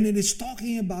 and it is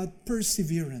talking about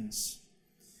perseverance.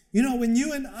 You know, when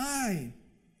you and I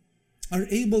are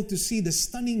able to see the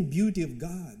stunning beauty of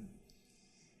God,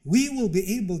 we will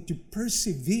be able to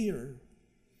persevere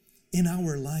in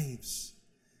our lives.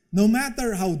 No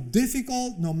matter how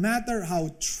difficult, no matter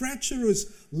how treacherous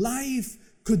life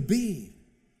could be,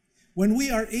 when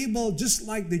we are able, just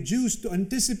like the Jews, to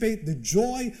anticipate the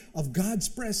joy of God's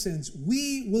presence,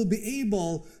 we will be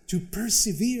able to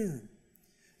persevere.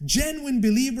 Genuine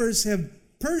believers have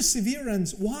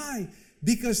perseverance. Why?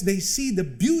 Because they see the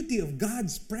beauty of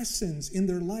God's presence in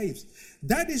their lives.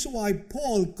 That is why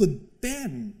Paul could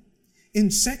pen in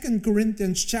 2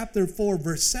 Corinthians chapter 4,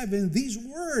 verse 7, these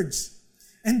words.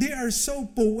 And they are so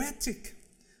poetic.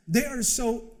 They are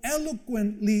so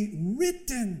eloquently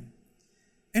written.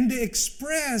 And they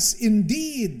express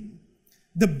indeed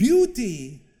the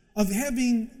beauty of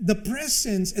having the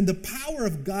presence and the power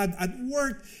of God at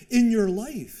work in your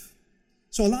life.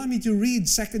 So allow me to read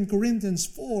 2 Corinthians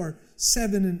 4,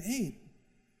 7 and 8.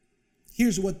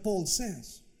 Here's what Paul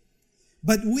says.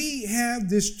 But we have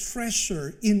this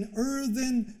treasure in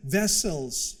earthen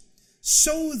vessels,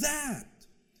 so that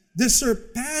the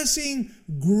surpassing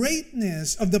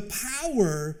greatness of the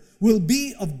power will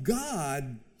be of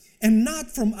God and not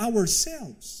from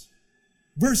ourselves.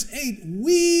 Verse 8,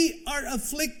 we are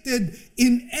afflicted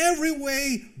in every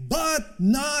way, but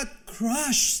not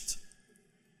crushed.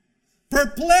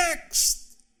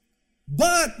 Perplexed,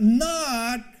 but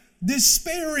not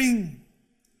despairing.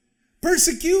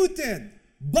 Persecuted,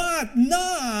 but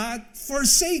not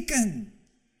forsaken.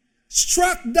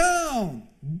 Struck down,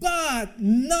 but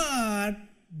not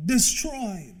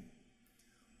destroyed.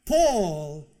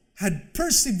 Paul had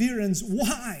perseverance.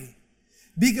 Why?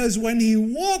 Because when he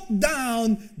walked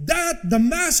down that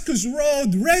Damascus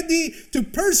road, ready to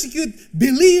persecute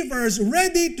believers,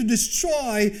 ready to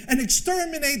destroy and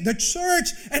exterminate the church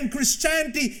and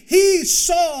Christianity, he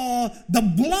saw the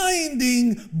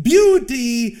blinding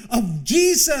beauty of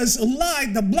Jesus'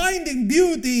 light, the blinding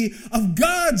beauty of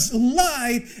God's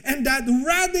light, and that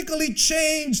radically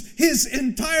changed his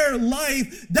entire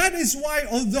life. That is why,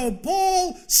 although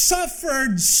Paul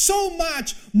suffered so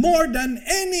much more than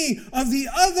any of the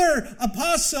other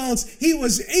apostles, he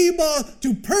was able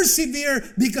to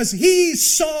persevere because he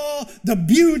saw the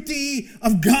beauty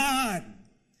of God.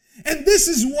 And this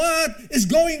is what is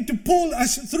going to pull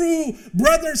us through,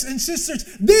 brothers and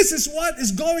sisters. This is what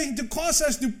is going to cause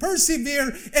us to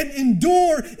persevere and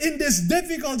endure in this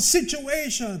difficult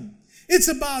situation. It's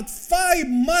about 5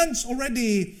 months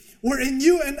already wherein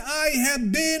you and I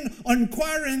have been on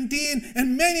quarantine,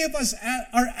 and many of us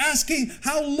are asking,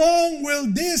 how long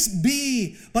will this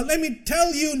be? But let me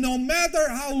tell you, no matter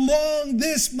how long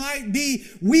this might be,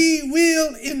 we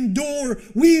will endure,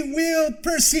 we will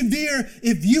persevere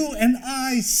if you and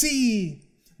I see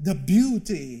the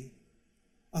beauty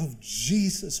of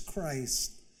Jesus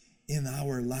Christ in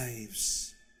our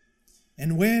lives.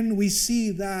 And when we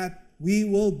see that, we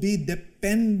will be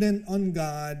dependent on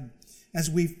God, as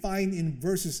we find in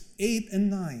verses 8 and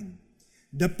 9.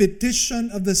 The petition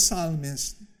of the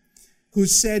psalmist, who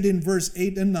said in verse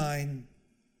 8 and 9,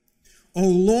 O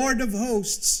Lord of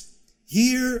hosts,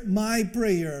 hear my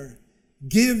prayer.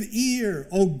 Give ear,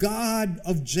 O God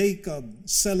of Jacob,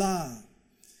 Selah.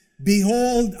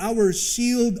 Behold our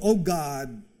shield, O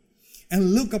God,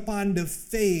 and look upon the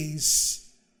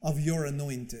face of your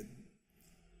anointed.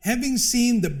 Having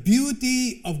seen the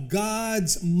beauty of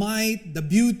God's might, the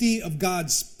beauty of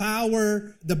God's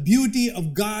power, the beauty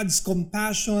of God's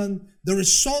compassion, the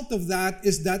result of that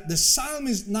is that the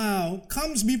psalmist now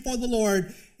comes before the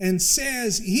Lord and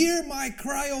says, hear my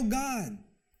cry, O God.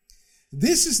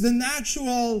 This is the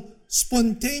natural,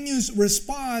 spontaneous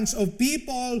response of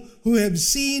people who have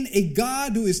seen a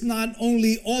God who is not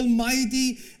only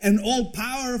almighty and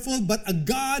all-powerful, but a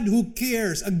God who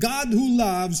cares, a God who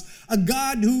loves, a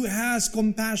God who has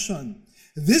compassion.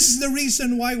 This is the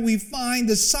reason why we find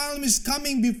the psalmist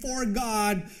coming before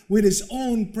God with his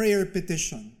own prayer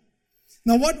petition.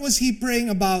 Now, what was he praying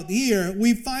about here?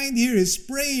 We find here his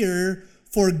prayer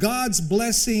for God's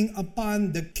blessing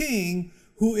upon the king,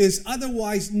 who is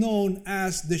otherwise known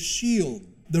as the shield.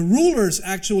 The rulers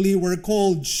actually were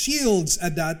called shields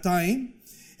at that time.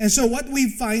 And so what we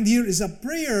find here is a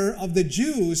prayer of the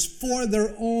Jews for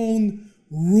their own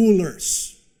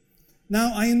rulers.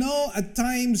 Now, I know at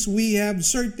times we have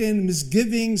certain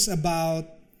misgivings about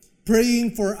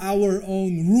praying for our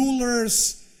own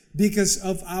rulers because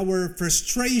of our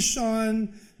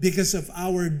frustration, because of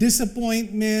our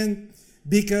disappointment,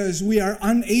 because we are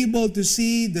unable to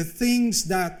see the things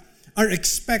that are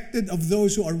expected of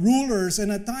those who are rulers.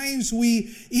 And at times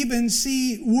we even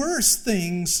see worse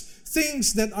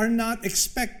things that are not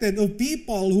expected of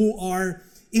people who are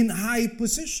in high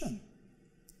position.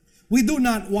 We do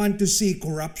not want to see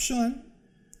corruption.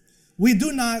 We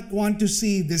do not want to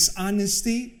see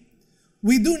dishonesty.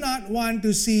 We do not want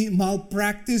to see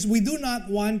malpractice. We do not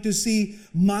want to see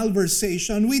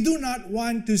malversation. We do not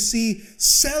want to see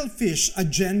selfish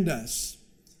agendas.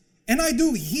 And I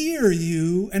do hear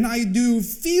you and I do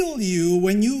feel you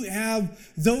when you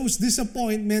have those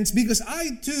disappointments, because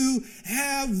I too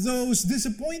have those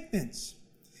disappointments.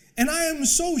 And I am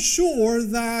so sure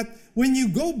that when you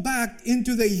go back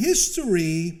into the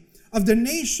history of the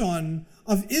nation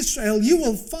of Israel, you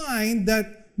will find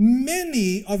that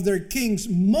many of their kings,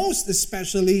 most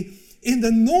especially in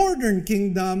the northern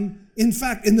kingdom, in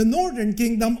fact, in the northern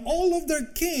kingdom, all of their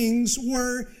kings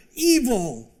were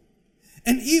evil.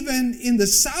 And even in the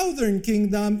southern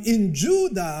kingdom, in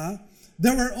Judah,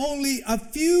 there were only a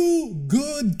few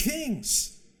good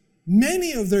kings.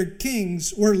 Many of their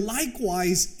kings were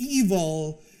likewise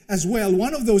evil as well.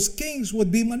 One of those kings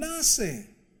would be Manasseh.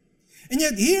 And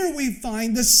yet here we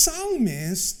find the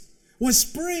psalmist was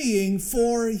praying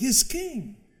for his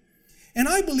king. And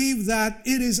I believe that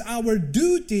it is our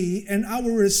duty and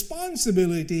our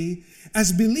responsibility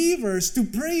as believers to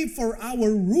pray for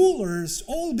our rulers,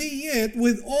 albeit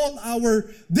with all our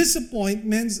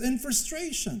disappointments and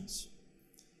frustrations.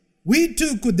 We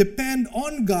too could depend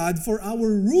on God for our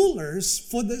rulers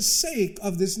for the sake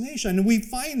of this nation. And we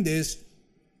find this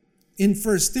in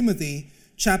 1 Timothy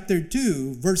chapter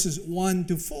 2, verses 1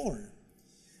 to 4.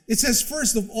 It says,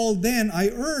 first of all, then I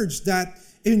urge that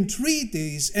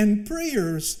entreaties and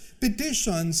prayers,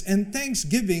 petitions and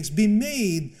thanksgivings be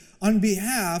made on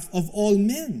behalf of all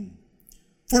men,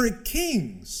 for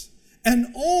kings and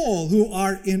all who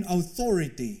are in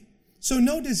authority. So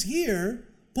notice here,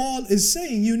 Paul is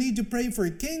saying you need to pray for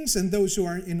kings and those who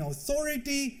are in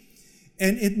authority.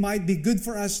 And it might be good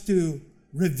for us to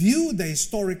review the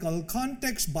historical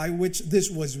context by which this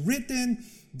was written.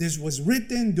 This was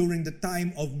written during the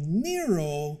time of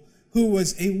Nero, who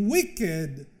was a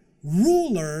wicked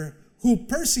ruler who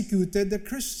persecuted the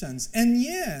Christians. And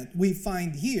yet, we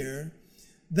find here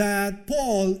that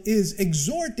Paul is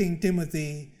exhorting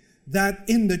Timothy that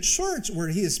in the church where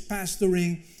he is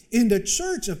pastoring, in the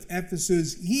church of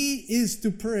Ephesus, he is to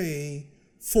pray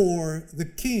for the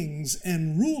kings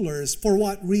and rulers. For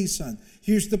what reason?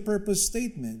 Here's the purpose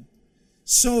statement.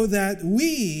 So that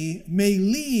we may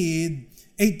lead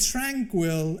a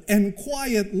tranquil and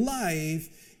quiet life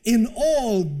in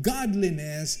all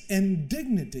godliness and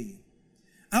dignity.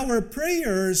 our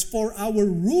prayers for our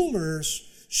rulers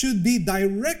should be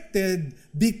directed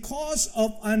because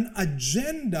of an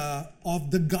agenda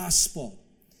of the gospel.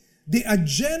 The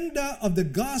agenda of the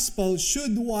gospel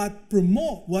should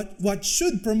what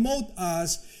should promote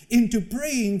us into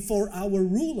praying for our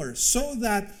rulers, so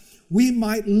that we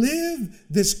might live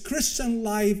this Christian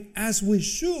life as we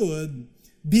should,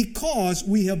 because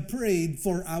we have prayed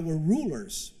for our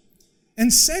rulers.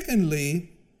 And secondly,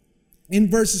 in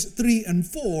verses 3 and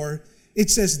 4, it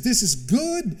says, "This is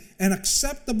good and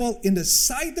acceptable in the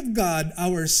sight of God,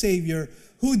 our Savior,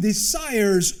 who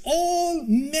desires all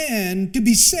men to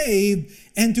be saved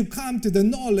and to come to the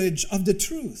knowledge of the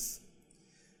truth."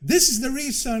 This is the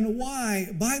reason why,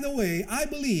 by the way, I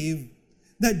believe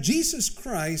that Jesus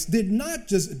Christ did not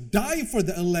just die for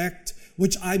the elect,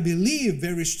 which I believe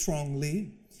very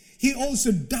strongly. He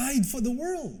also died for the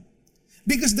world.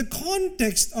 Because the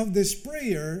context of this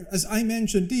prayer, as I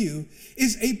mentioned to you,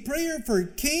 is a prayer for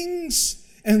kings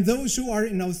and those who are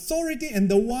in authority, and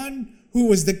the one who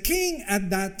was the king at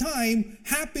that time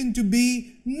happened to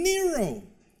be Nero.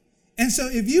 And so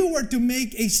if you were to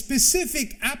make a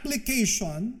specific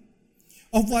application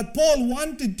of what Paul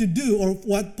wanted to do, or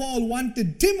what Paul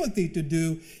wanted Timothy to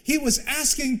do, he was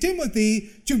asking Timothy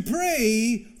to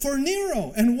pray for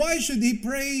Nero. And why should he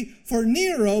pray for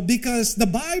Nero? Because the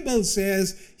Bible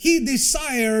says he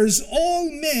desires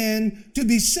all men to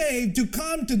be saved, to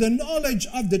come to the knowledge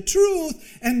of the truth,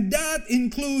 and that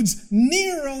includes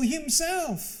Nero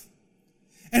himself.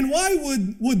 And why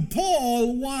would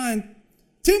Paul want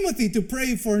Timothy to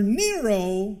pray for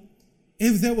Nero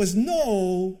if there was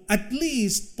no, at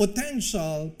least,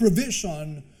 potential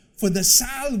provision for the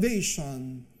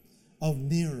salvation of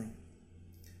Nero?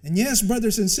 And yes,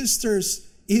 brothers and sisters,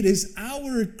 it is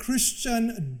our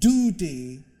Christian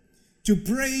duty to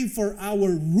pray for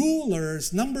our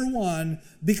rulers, number one,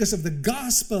 because of the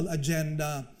gospel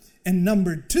agenda, and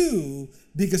number two,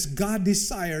 because God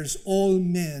desires all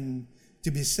men to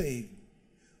be saved.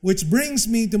 Which brings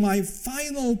me to my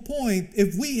final point.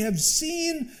 If we have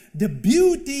seen the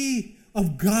beauty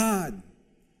of God,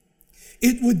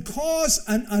 it would cause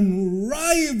an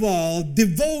unrivaled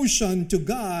devotion to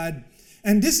God.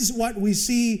 And this is what we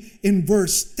see in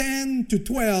verse 10 to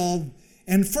 12.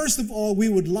 And first of all, we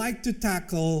would like to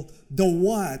tackle the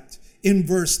what in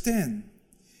verse 10.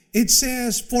 It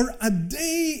says, "For a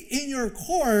day in your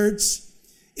courts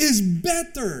is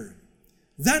better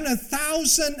than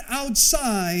 1,000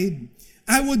 outside.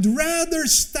 I would rather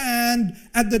stand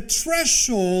at the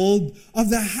threshold of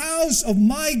the house of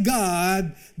my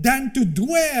God than to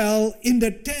dwell in the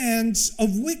tents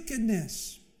of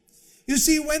wickedness." You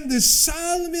see, when the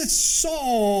psalmist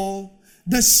saw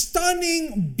the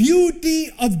stunning beauty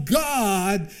of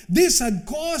God, this had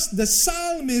caused the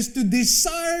psalmist to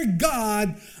desire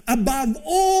God above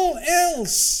all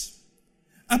else.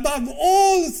 Above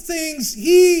all things,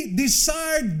 he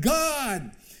desired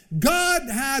God. God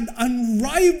had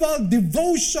unrivaled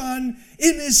devotion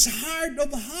in his heart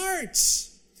of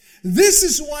hearts. This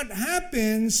is what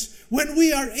happens when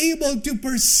we are able to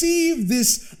perceive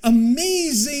this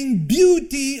amazing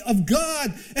beauty of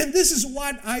God. And this is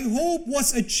what I hope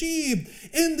was achieved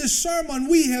in the sermon.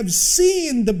 We have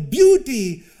seen the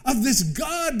beauty of this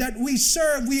God that we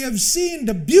serve. We have seen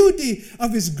the beauty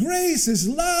of His grace, His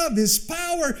love, His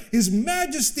power, His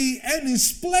majesty, and His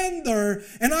splendor.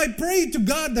 And I pray to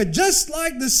God that just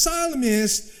like the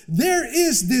psalmist, there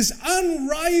is this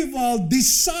unrivaled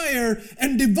desire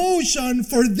and devotion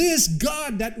for this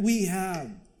God that we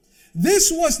have.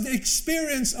 This was the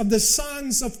experience of the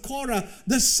sons of Korah.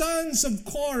 The sons of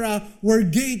Korah were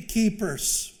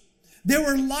gatekeepers. They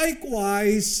were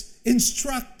likewise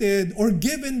instructed or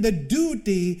given the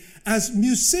duty as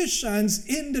musicians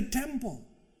in the temple.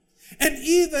 And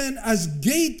even as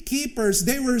gatekeepers,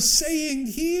 they were saying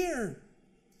here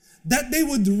that they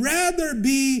would rather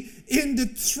be in the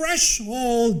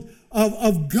threshold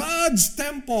of God's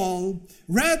temple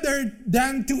rather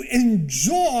than to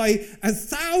enjoy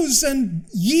 1,000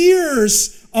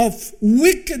 years of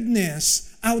wickedness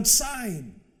outside.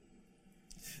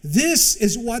 This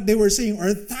is what they were saying, or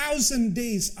 1,000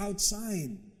 days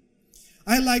outside.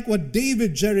 I like what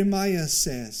David Jeremiah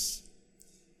says.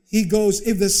 He goes,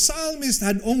 if the psalmist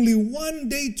had only one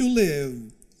day to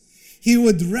live, he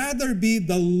would rather be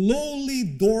the lowly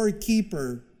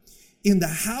doorkeeper in the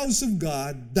house of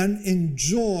God than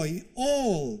enjoy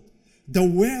all the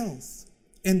wealth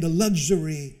and the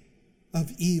luxury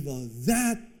of evil.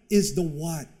 That is the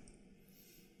what.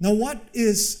 Now, what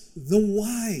is the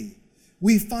why?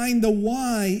 We find the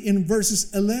why in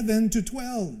verses 11 to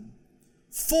 12.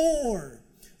 For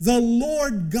the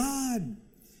Lord God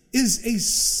is a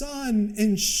sun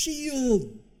and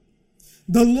shield.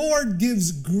 The Lord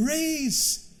gives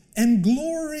grace and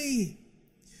glory.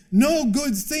 No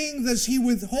good thing does he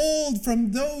withhold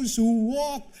from those who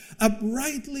walk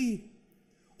uprightly.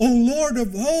 O Lord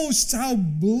of hosts, how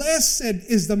blessed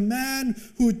is the man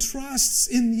who trusts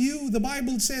in you. The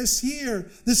Bible says here,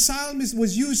 the psalmist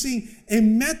was using a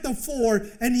metaphor,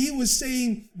 and he was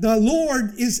saying the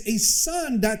Lord is a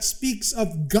sun that speaks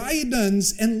of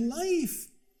guidance and life.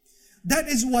 That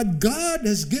is what God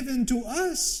has given to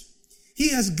us. He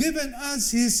has given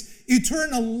us his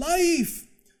eternal life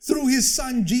through his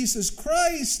Son, Jesus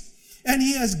Christ. And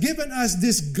he has given us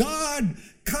this God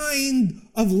kind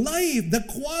of life. The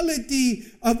quality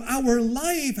of our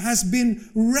life has been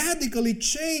radically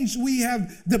changed. We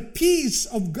have the peace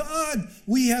of God.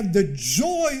 We have the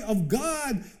joy of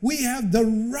God. We have the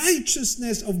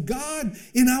righteousness of God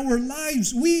in our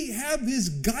lives. We have his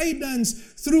guidance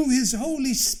through his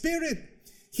Holy Spirit.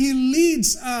 He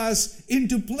leads us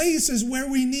into places where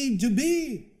we need to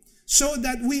be, so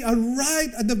that we are right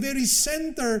at the very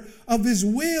center of his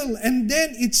will. And then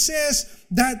it says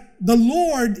that the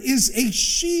Lord is a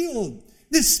shield.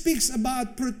 This speaks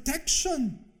about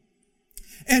protection.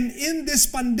 And in this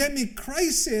pandemic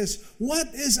crisis,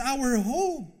 what is our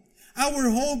hope? Our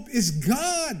hope is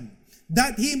God,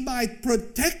 that he might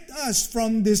protect us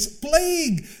from this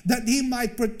plague, that he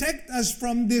might protect us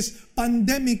from this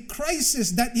pandemic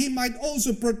crisis, that he might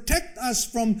also protect us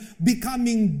from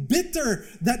becoming bitter,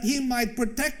 that he might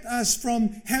protect us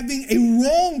from having a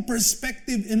wrong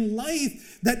perspective in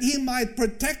life, that he might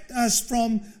protect us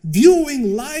from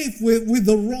viewing life with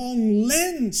the wrong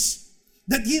lens,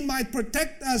 that he might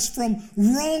protect us from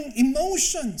wrong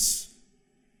emotions.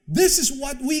 This is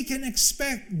what we can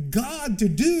expect God to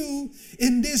do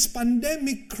in this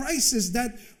pandemic crisis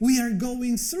that we are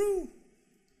going through.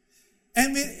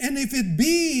 And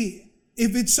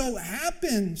if it so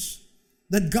happens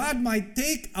that God might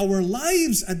take our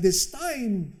lives at this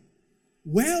time,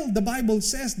 well, the Bible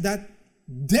says that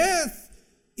death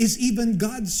is even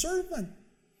God's servant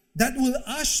that will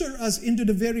usher us into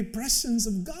the very presence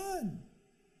of God.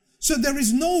 So there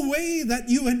is no way that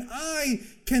you and I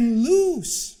can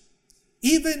lose,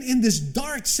 even in this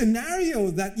dark scenario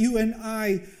that you and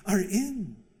I are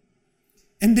in.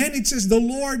 And then it says, the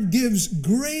Lord gives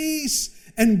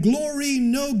grace and glory,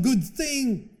 no good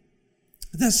thing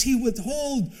does he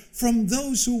withhold from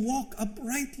those who walk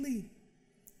uprightly.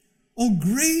 Oh,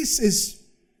 grace is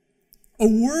a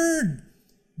word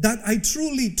that I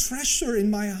truly treasure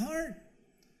in my heart.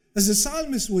 As the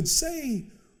psalmist would say,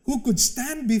 who could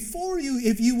stand before you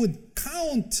if you would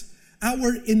count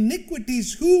our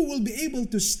iniquities? Who will be able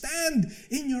to stand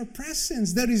in your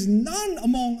presence? There is none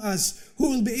among us who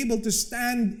will be able to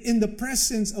stand in the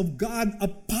presence of God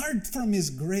apart from his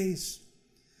grace.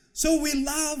 So we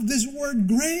love this word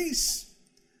grace.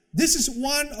 This is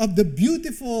one of the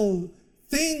beautiful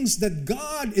things that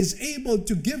God is able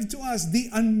to give to us, the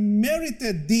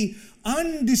unmerited, the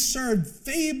undeserved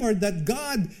favor that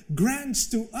God grants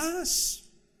to us.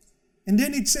 And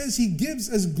then it says he gives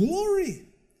us glory.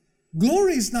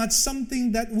 Glory is not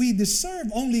something that we deserve.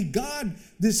 Only God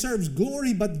deserves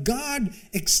glory, but God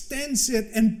extends it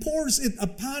and pours it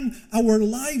upon our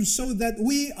lives so that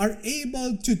we are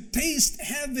able to taste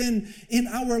heaven in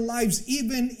our lives,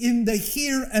 even in the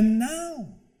here and now.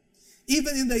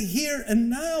 Even in the here and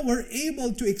now, we're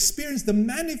able to experience the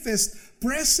manifest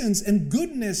presence and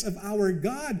goodness of our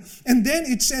God. And then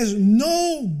it says,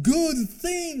 no good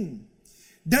thing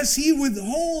does he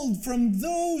withhold from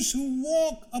those who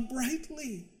walk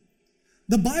uprightly.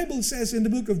 The Bible says in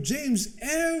the book of James,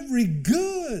 every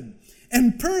good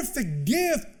and perfect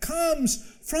gift comes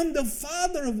from the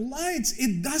Father of lights.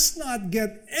 It does not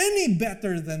get any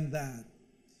better than that.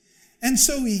 And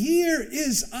so here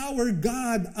is our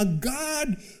God, a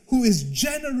God who is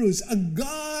generous, a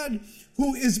God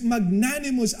who is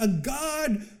magnanimous, a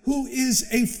God who is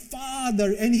a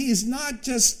father. And he is not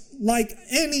just like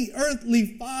any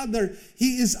earthly father.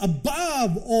 He is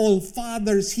above all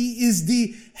fathers. He is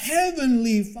the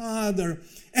heavenly Father.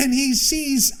 And he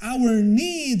sees our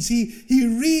needs.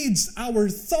 He reads our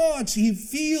thoughts. He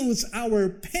feels our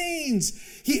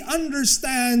pains. He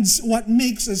understands what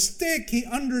makes us tick. He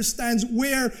understands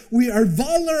where we are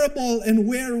vulnerable and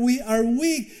where we are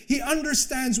weak. He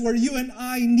understands where you and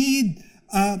I need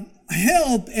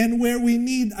help and where we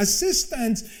need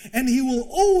assistance. And he will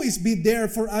always be there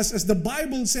for us. As the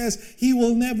Bible says, he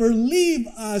will never leave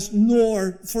us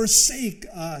nor forsake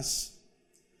us.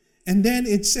 And then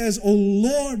it says, O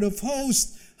Lord of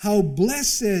hosts, how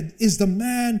blessed is the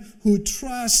man who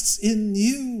trusts in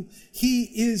you. He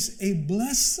is a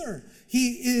blesser.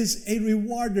 He is a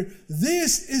rewarder.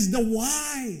 This is the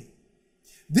why.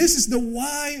 This is the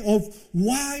why of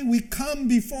why we come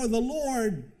before the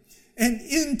Lord and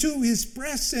into His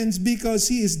presence, because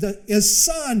He is a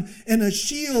sun and a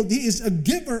shield. He is a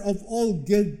giver of all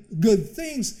good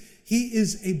things. He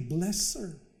is a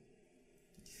blesser.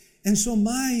 And so,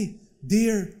 my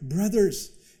dear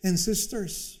brothers and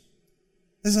sisters,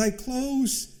 as I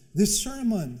close this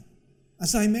sermon,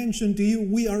 as I mentioned to you,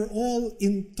 we are all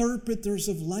interpreters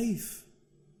of life.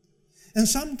 And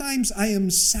sometimes I am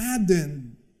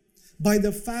saddened by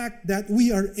the fact that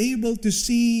we are able to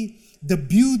see the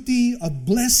beauty of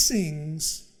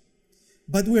blessings,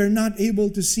 but we are not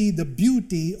able to see the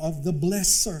beauty of the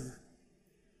blesser.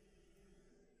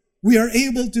 We are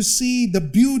able to see the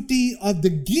beauty of the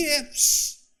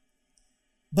gifts,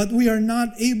 but we are not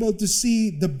able to see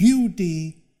the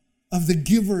beauty of the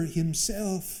giver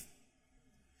himself.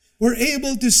 We're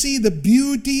able to see the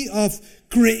beauty of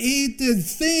created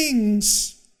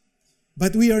things,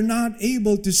 but we are not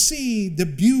able to see the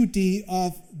beauty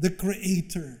of the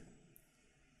Creator.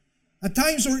 At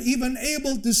times we're even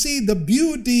able to see the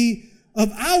beauty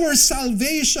of our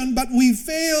salvation, but we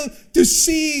fail to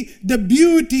see the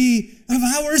beauty of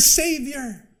our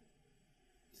Savior.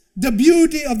 The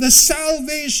beauty of the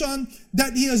salvation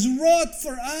that He has wrought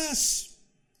for us.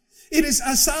 It is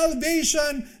a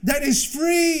salvation that is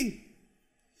free.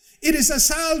 It is a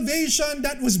salvation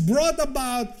that was brought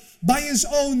about by His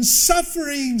own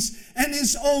sufferings and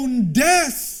His own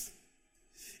death.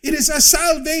 It is a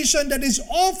salvation that is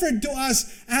offered to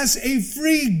us as a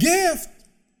free gift.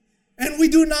 And we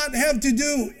do not have to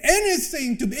do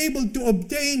anything to be able to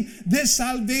obtain this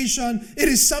salvation. It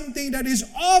is something that is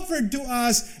offered to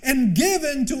us and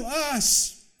given to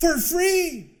us for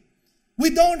free. We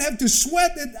don't have to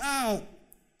sweat it out.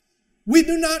 We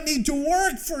do not need to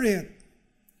work for it.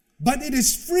 But it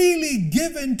is freely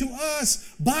given to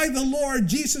us by the Lord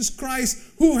Jesus Christ,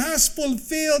 who has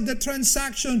fulfilled the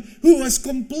transaction, who has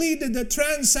completed the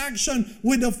transaction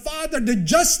with the Father. The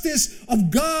justice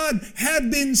of God had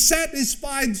been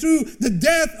satisfied through the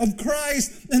death of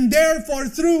Christ, and therefore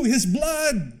through His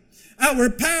blood. Our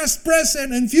past,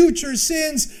 present, and future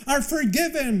sins are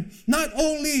forgiven, not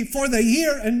only for the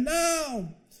here and now,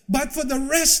 but for the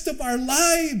rest of our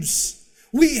lives.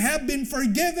 We have been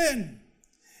forgiven.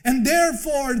 And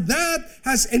therefore, that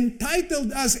has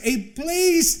entitled us a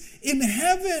place in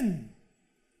heaven.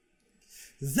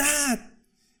 That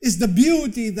is the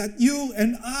beauty that you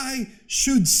and I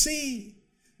should see.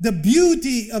 The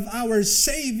beauty of our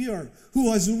Savior,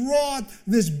 who has wrought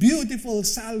this beautiful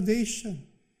salvation.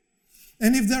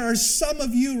 And if there are some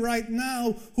of you right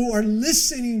now who are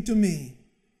listening to me,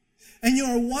 and you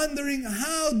are wondering,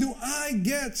 how do I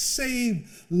get saved?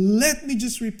 Let me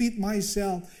just repeat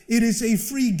myself. It is a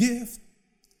free gift.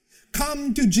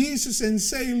 Come to Jesus and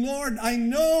say, Lord, I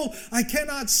know I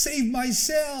cannot save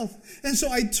myself. And so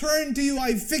I turn to you.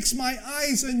 I fix my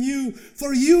eyes on you.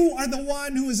 For you are the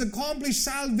one who has accomplished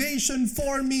salvation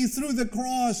for me through the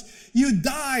cross. You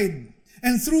died,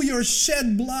 and through your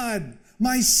shed blood,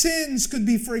 my sins could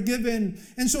be forgiven.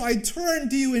 And so I turn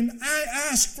to you and I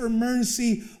ask for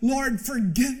mercy. Lord,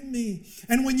 forgive me.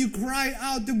 And when you cry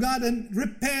out to God and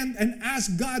repent and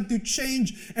ask God to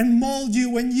change and mold you,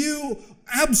 when you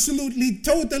absolutely,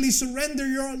 totally surrender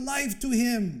your life to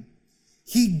Him,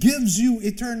 He gives you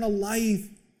eternal life.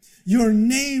 Your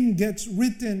name gets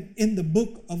written in the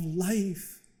book of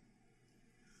life.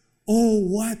 Oh,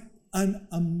 what an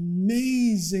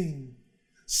amazing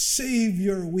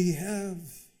Savior we have.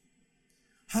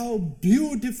 How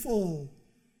beautiful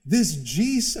this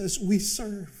Jesus we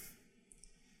serve.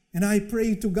 And I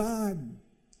pray to God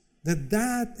that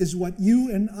that is what you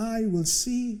and I will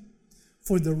see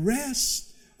for the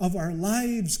rest of our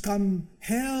lives, come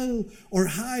hell or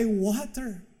high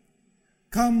water,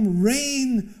 come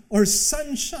rain or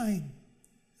sunshine,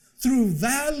 through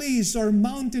valleys or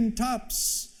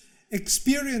mountaintops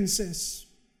experiences,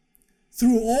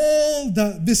 through all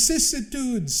the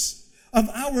vicissitudes of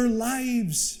our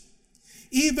lives,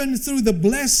 even through the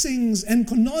blessings and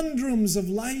conundrums of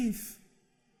life.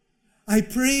 I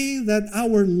pray that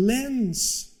our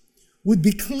lens would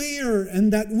be clear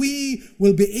and that we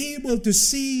will be able to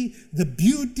see the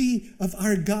beauty of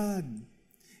our God.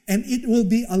 And it will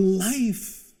be a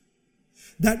life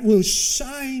that will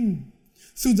shine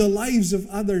through the lives of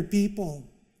other people.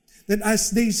 That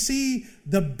as they see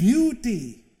the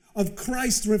beauty of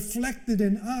Christ reflected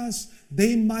in us,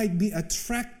 they might be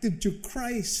attracted to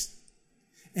Christ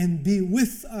and be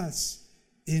with us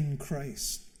in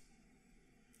Christ.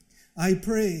 I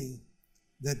pray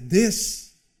that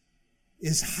this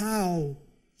is how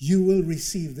you will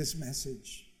receive this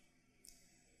message.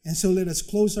 And so let us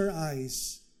close our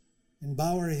eyes and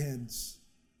bow our heads,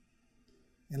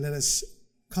 and let us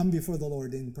come before the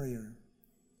Lord in prayer.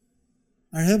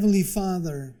 Our Heavenly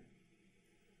Father,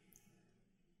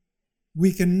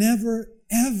 we can never,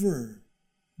 ever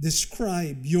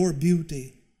describe your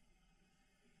beauty.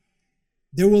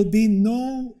 There will be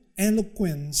no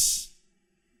eloquence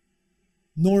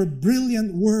nor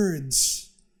brilliant words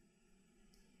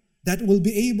that will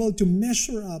be able to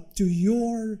measure up to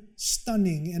your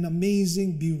stunning and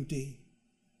amazing beauty.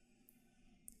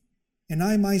 And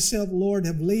I myself, Lord,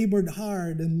 have labored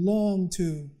hard and longed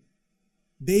to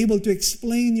be able to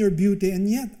explain your beauty, and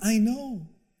yet I know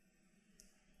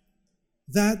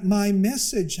that my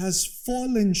message has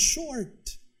fallen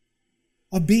short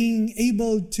of being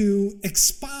able to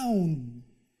expound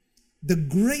the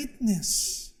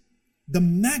greatness, the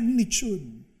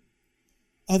magnitude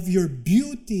of your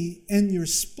beauty and your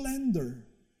splendor.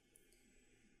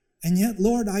 And yet,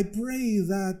 Lord, I pray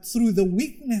that through the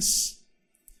weakness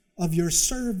of your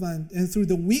servant and through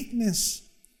the weakness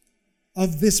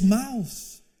of this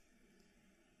mouth,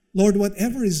 Lord,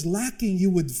 whatever is lacking, you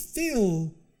would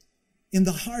fill in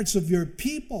the hearts of your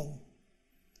people,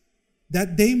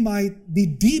 that they might be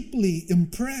deeply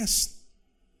impressed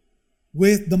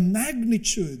with the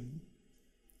magnitude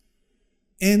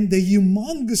and the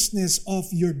humongousness of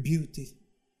your beauty.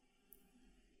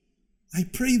 I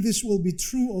pray this will be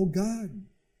true, O God.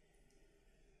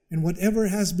 And whatever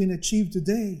has been achieved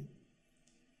today,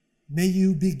 may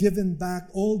you be given back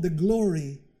all the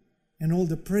glory and all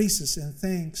the praises and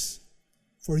thanks,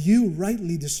 for you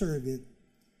rightly deserve it.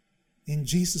 In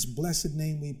Jesus' blessed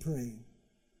name we pray.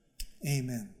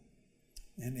 Amen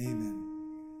and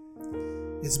amen. It's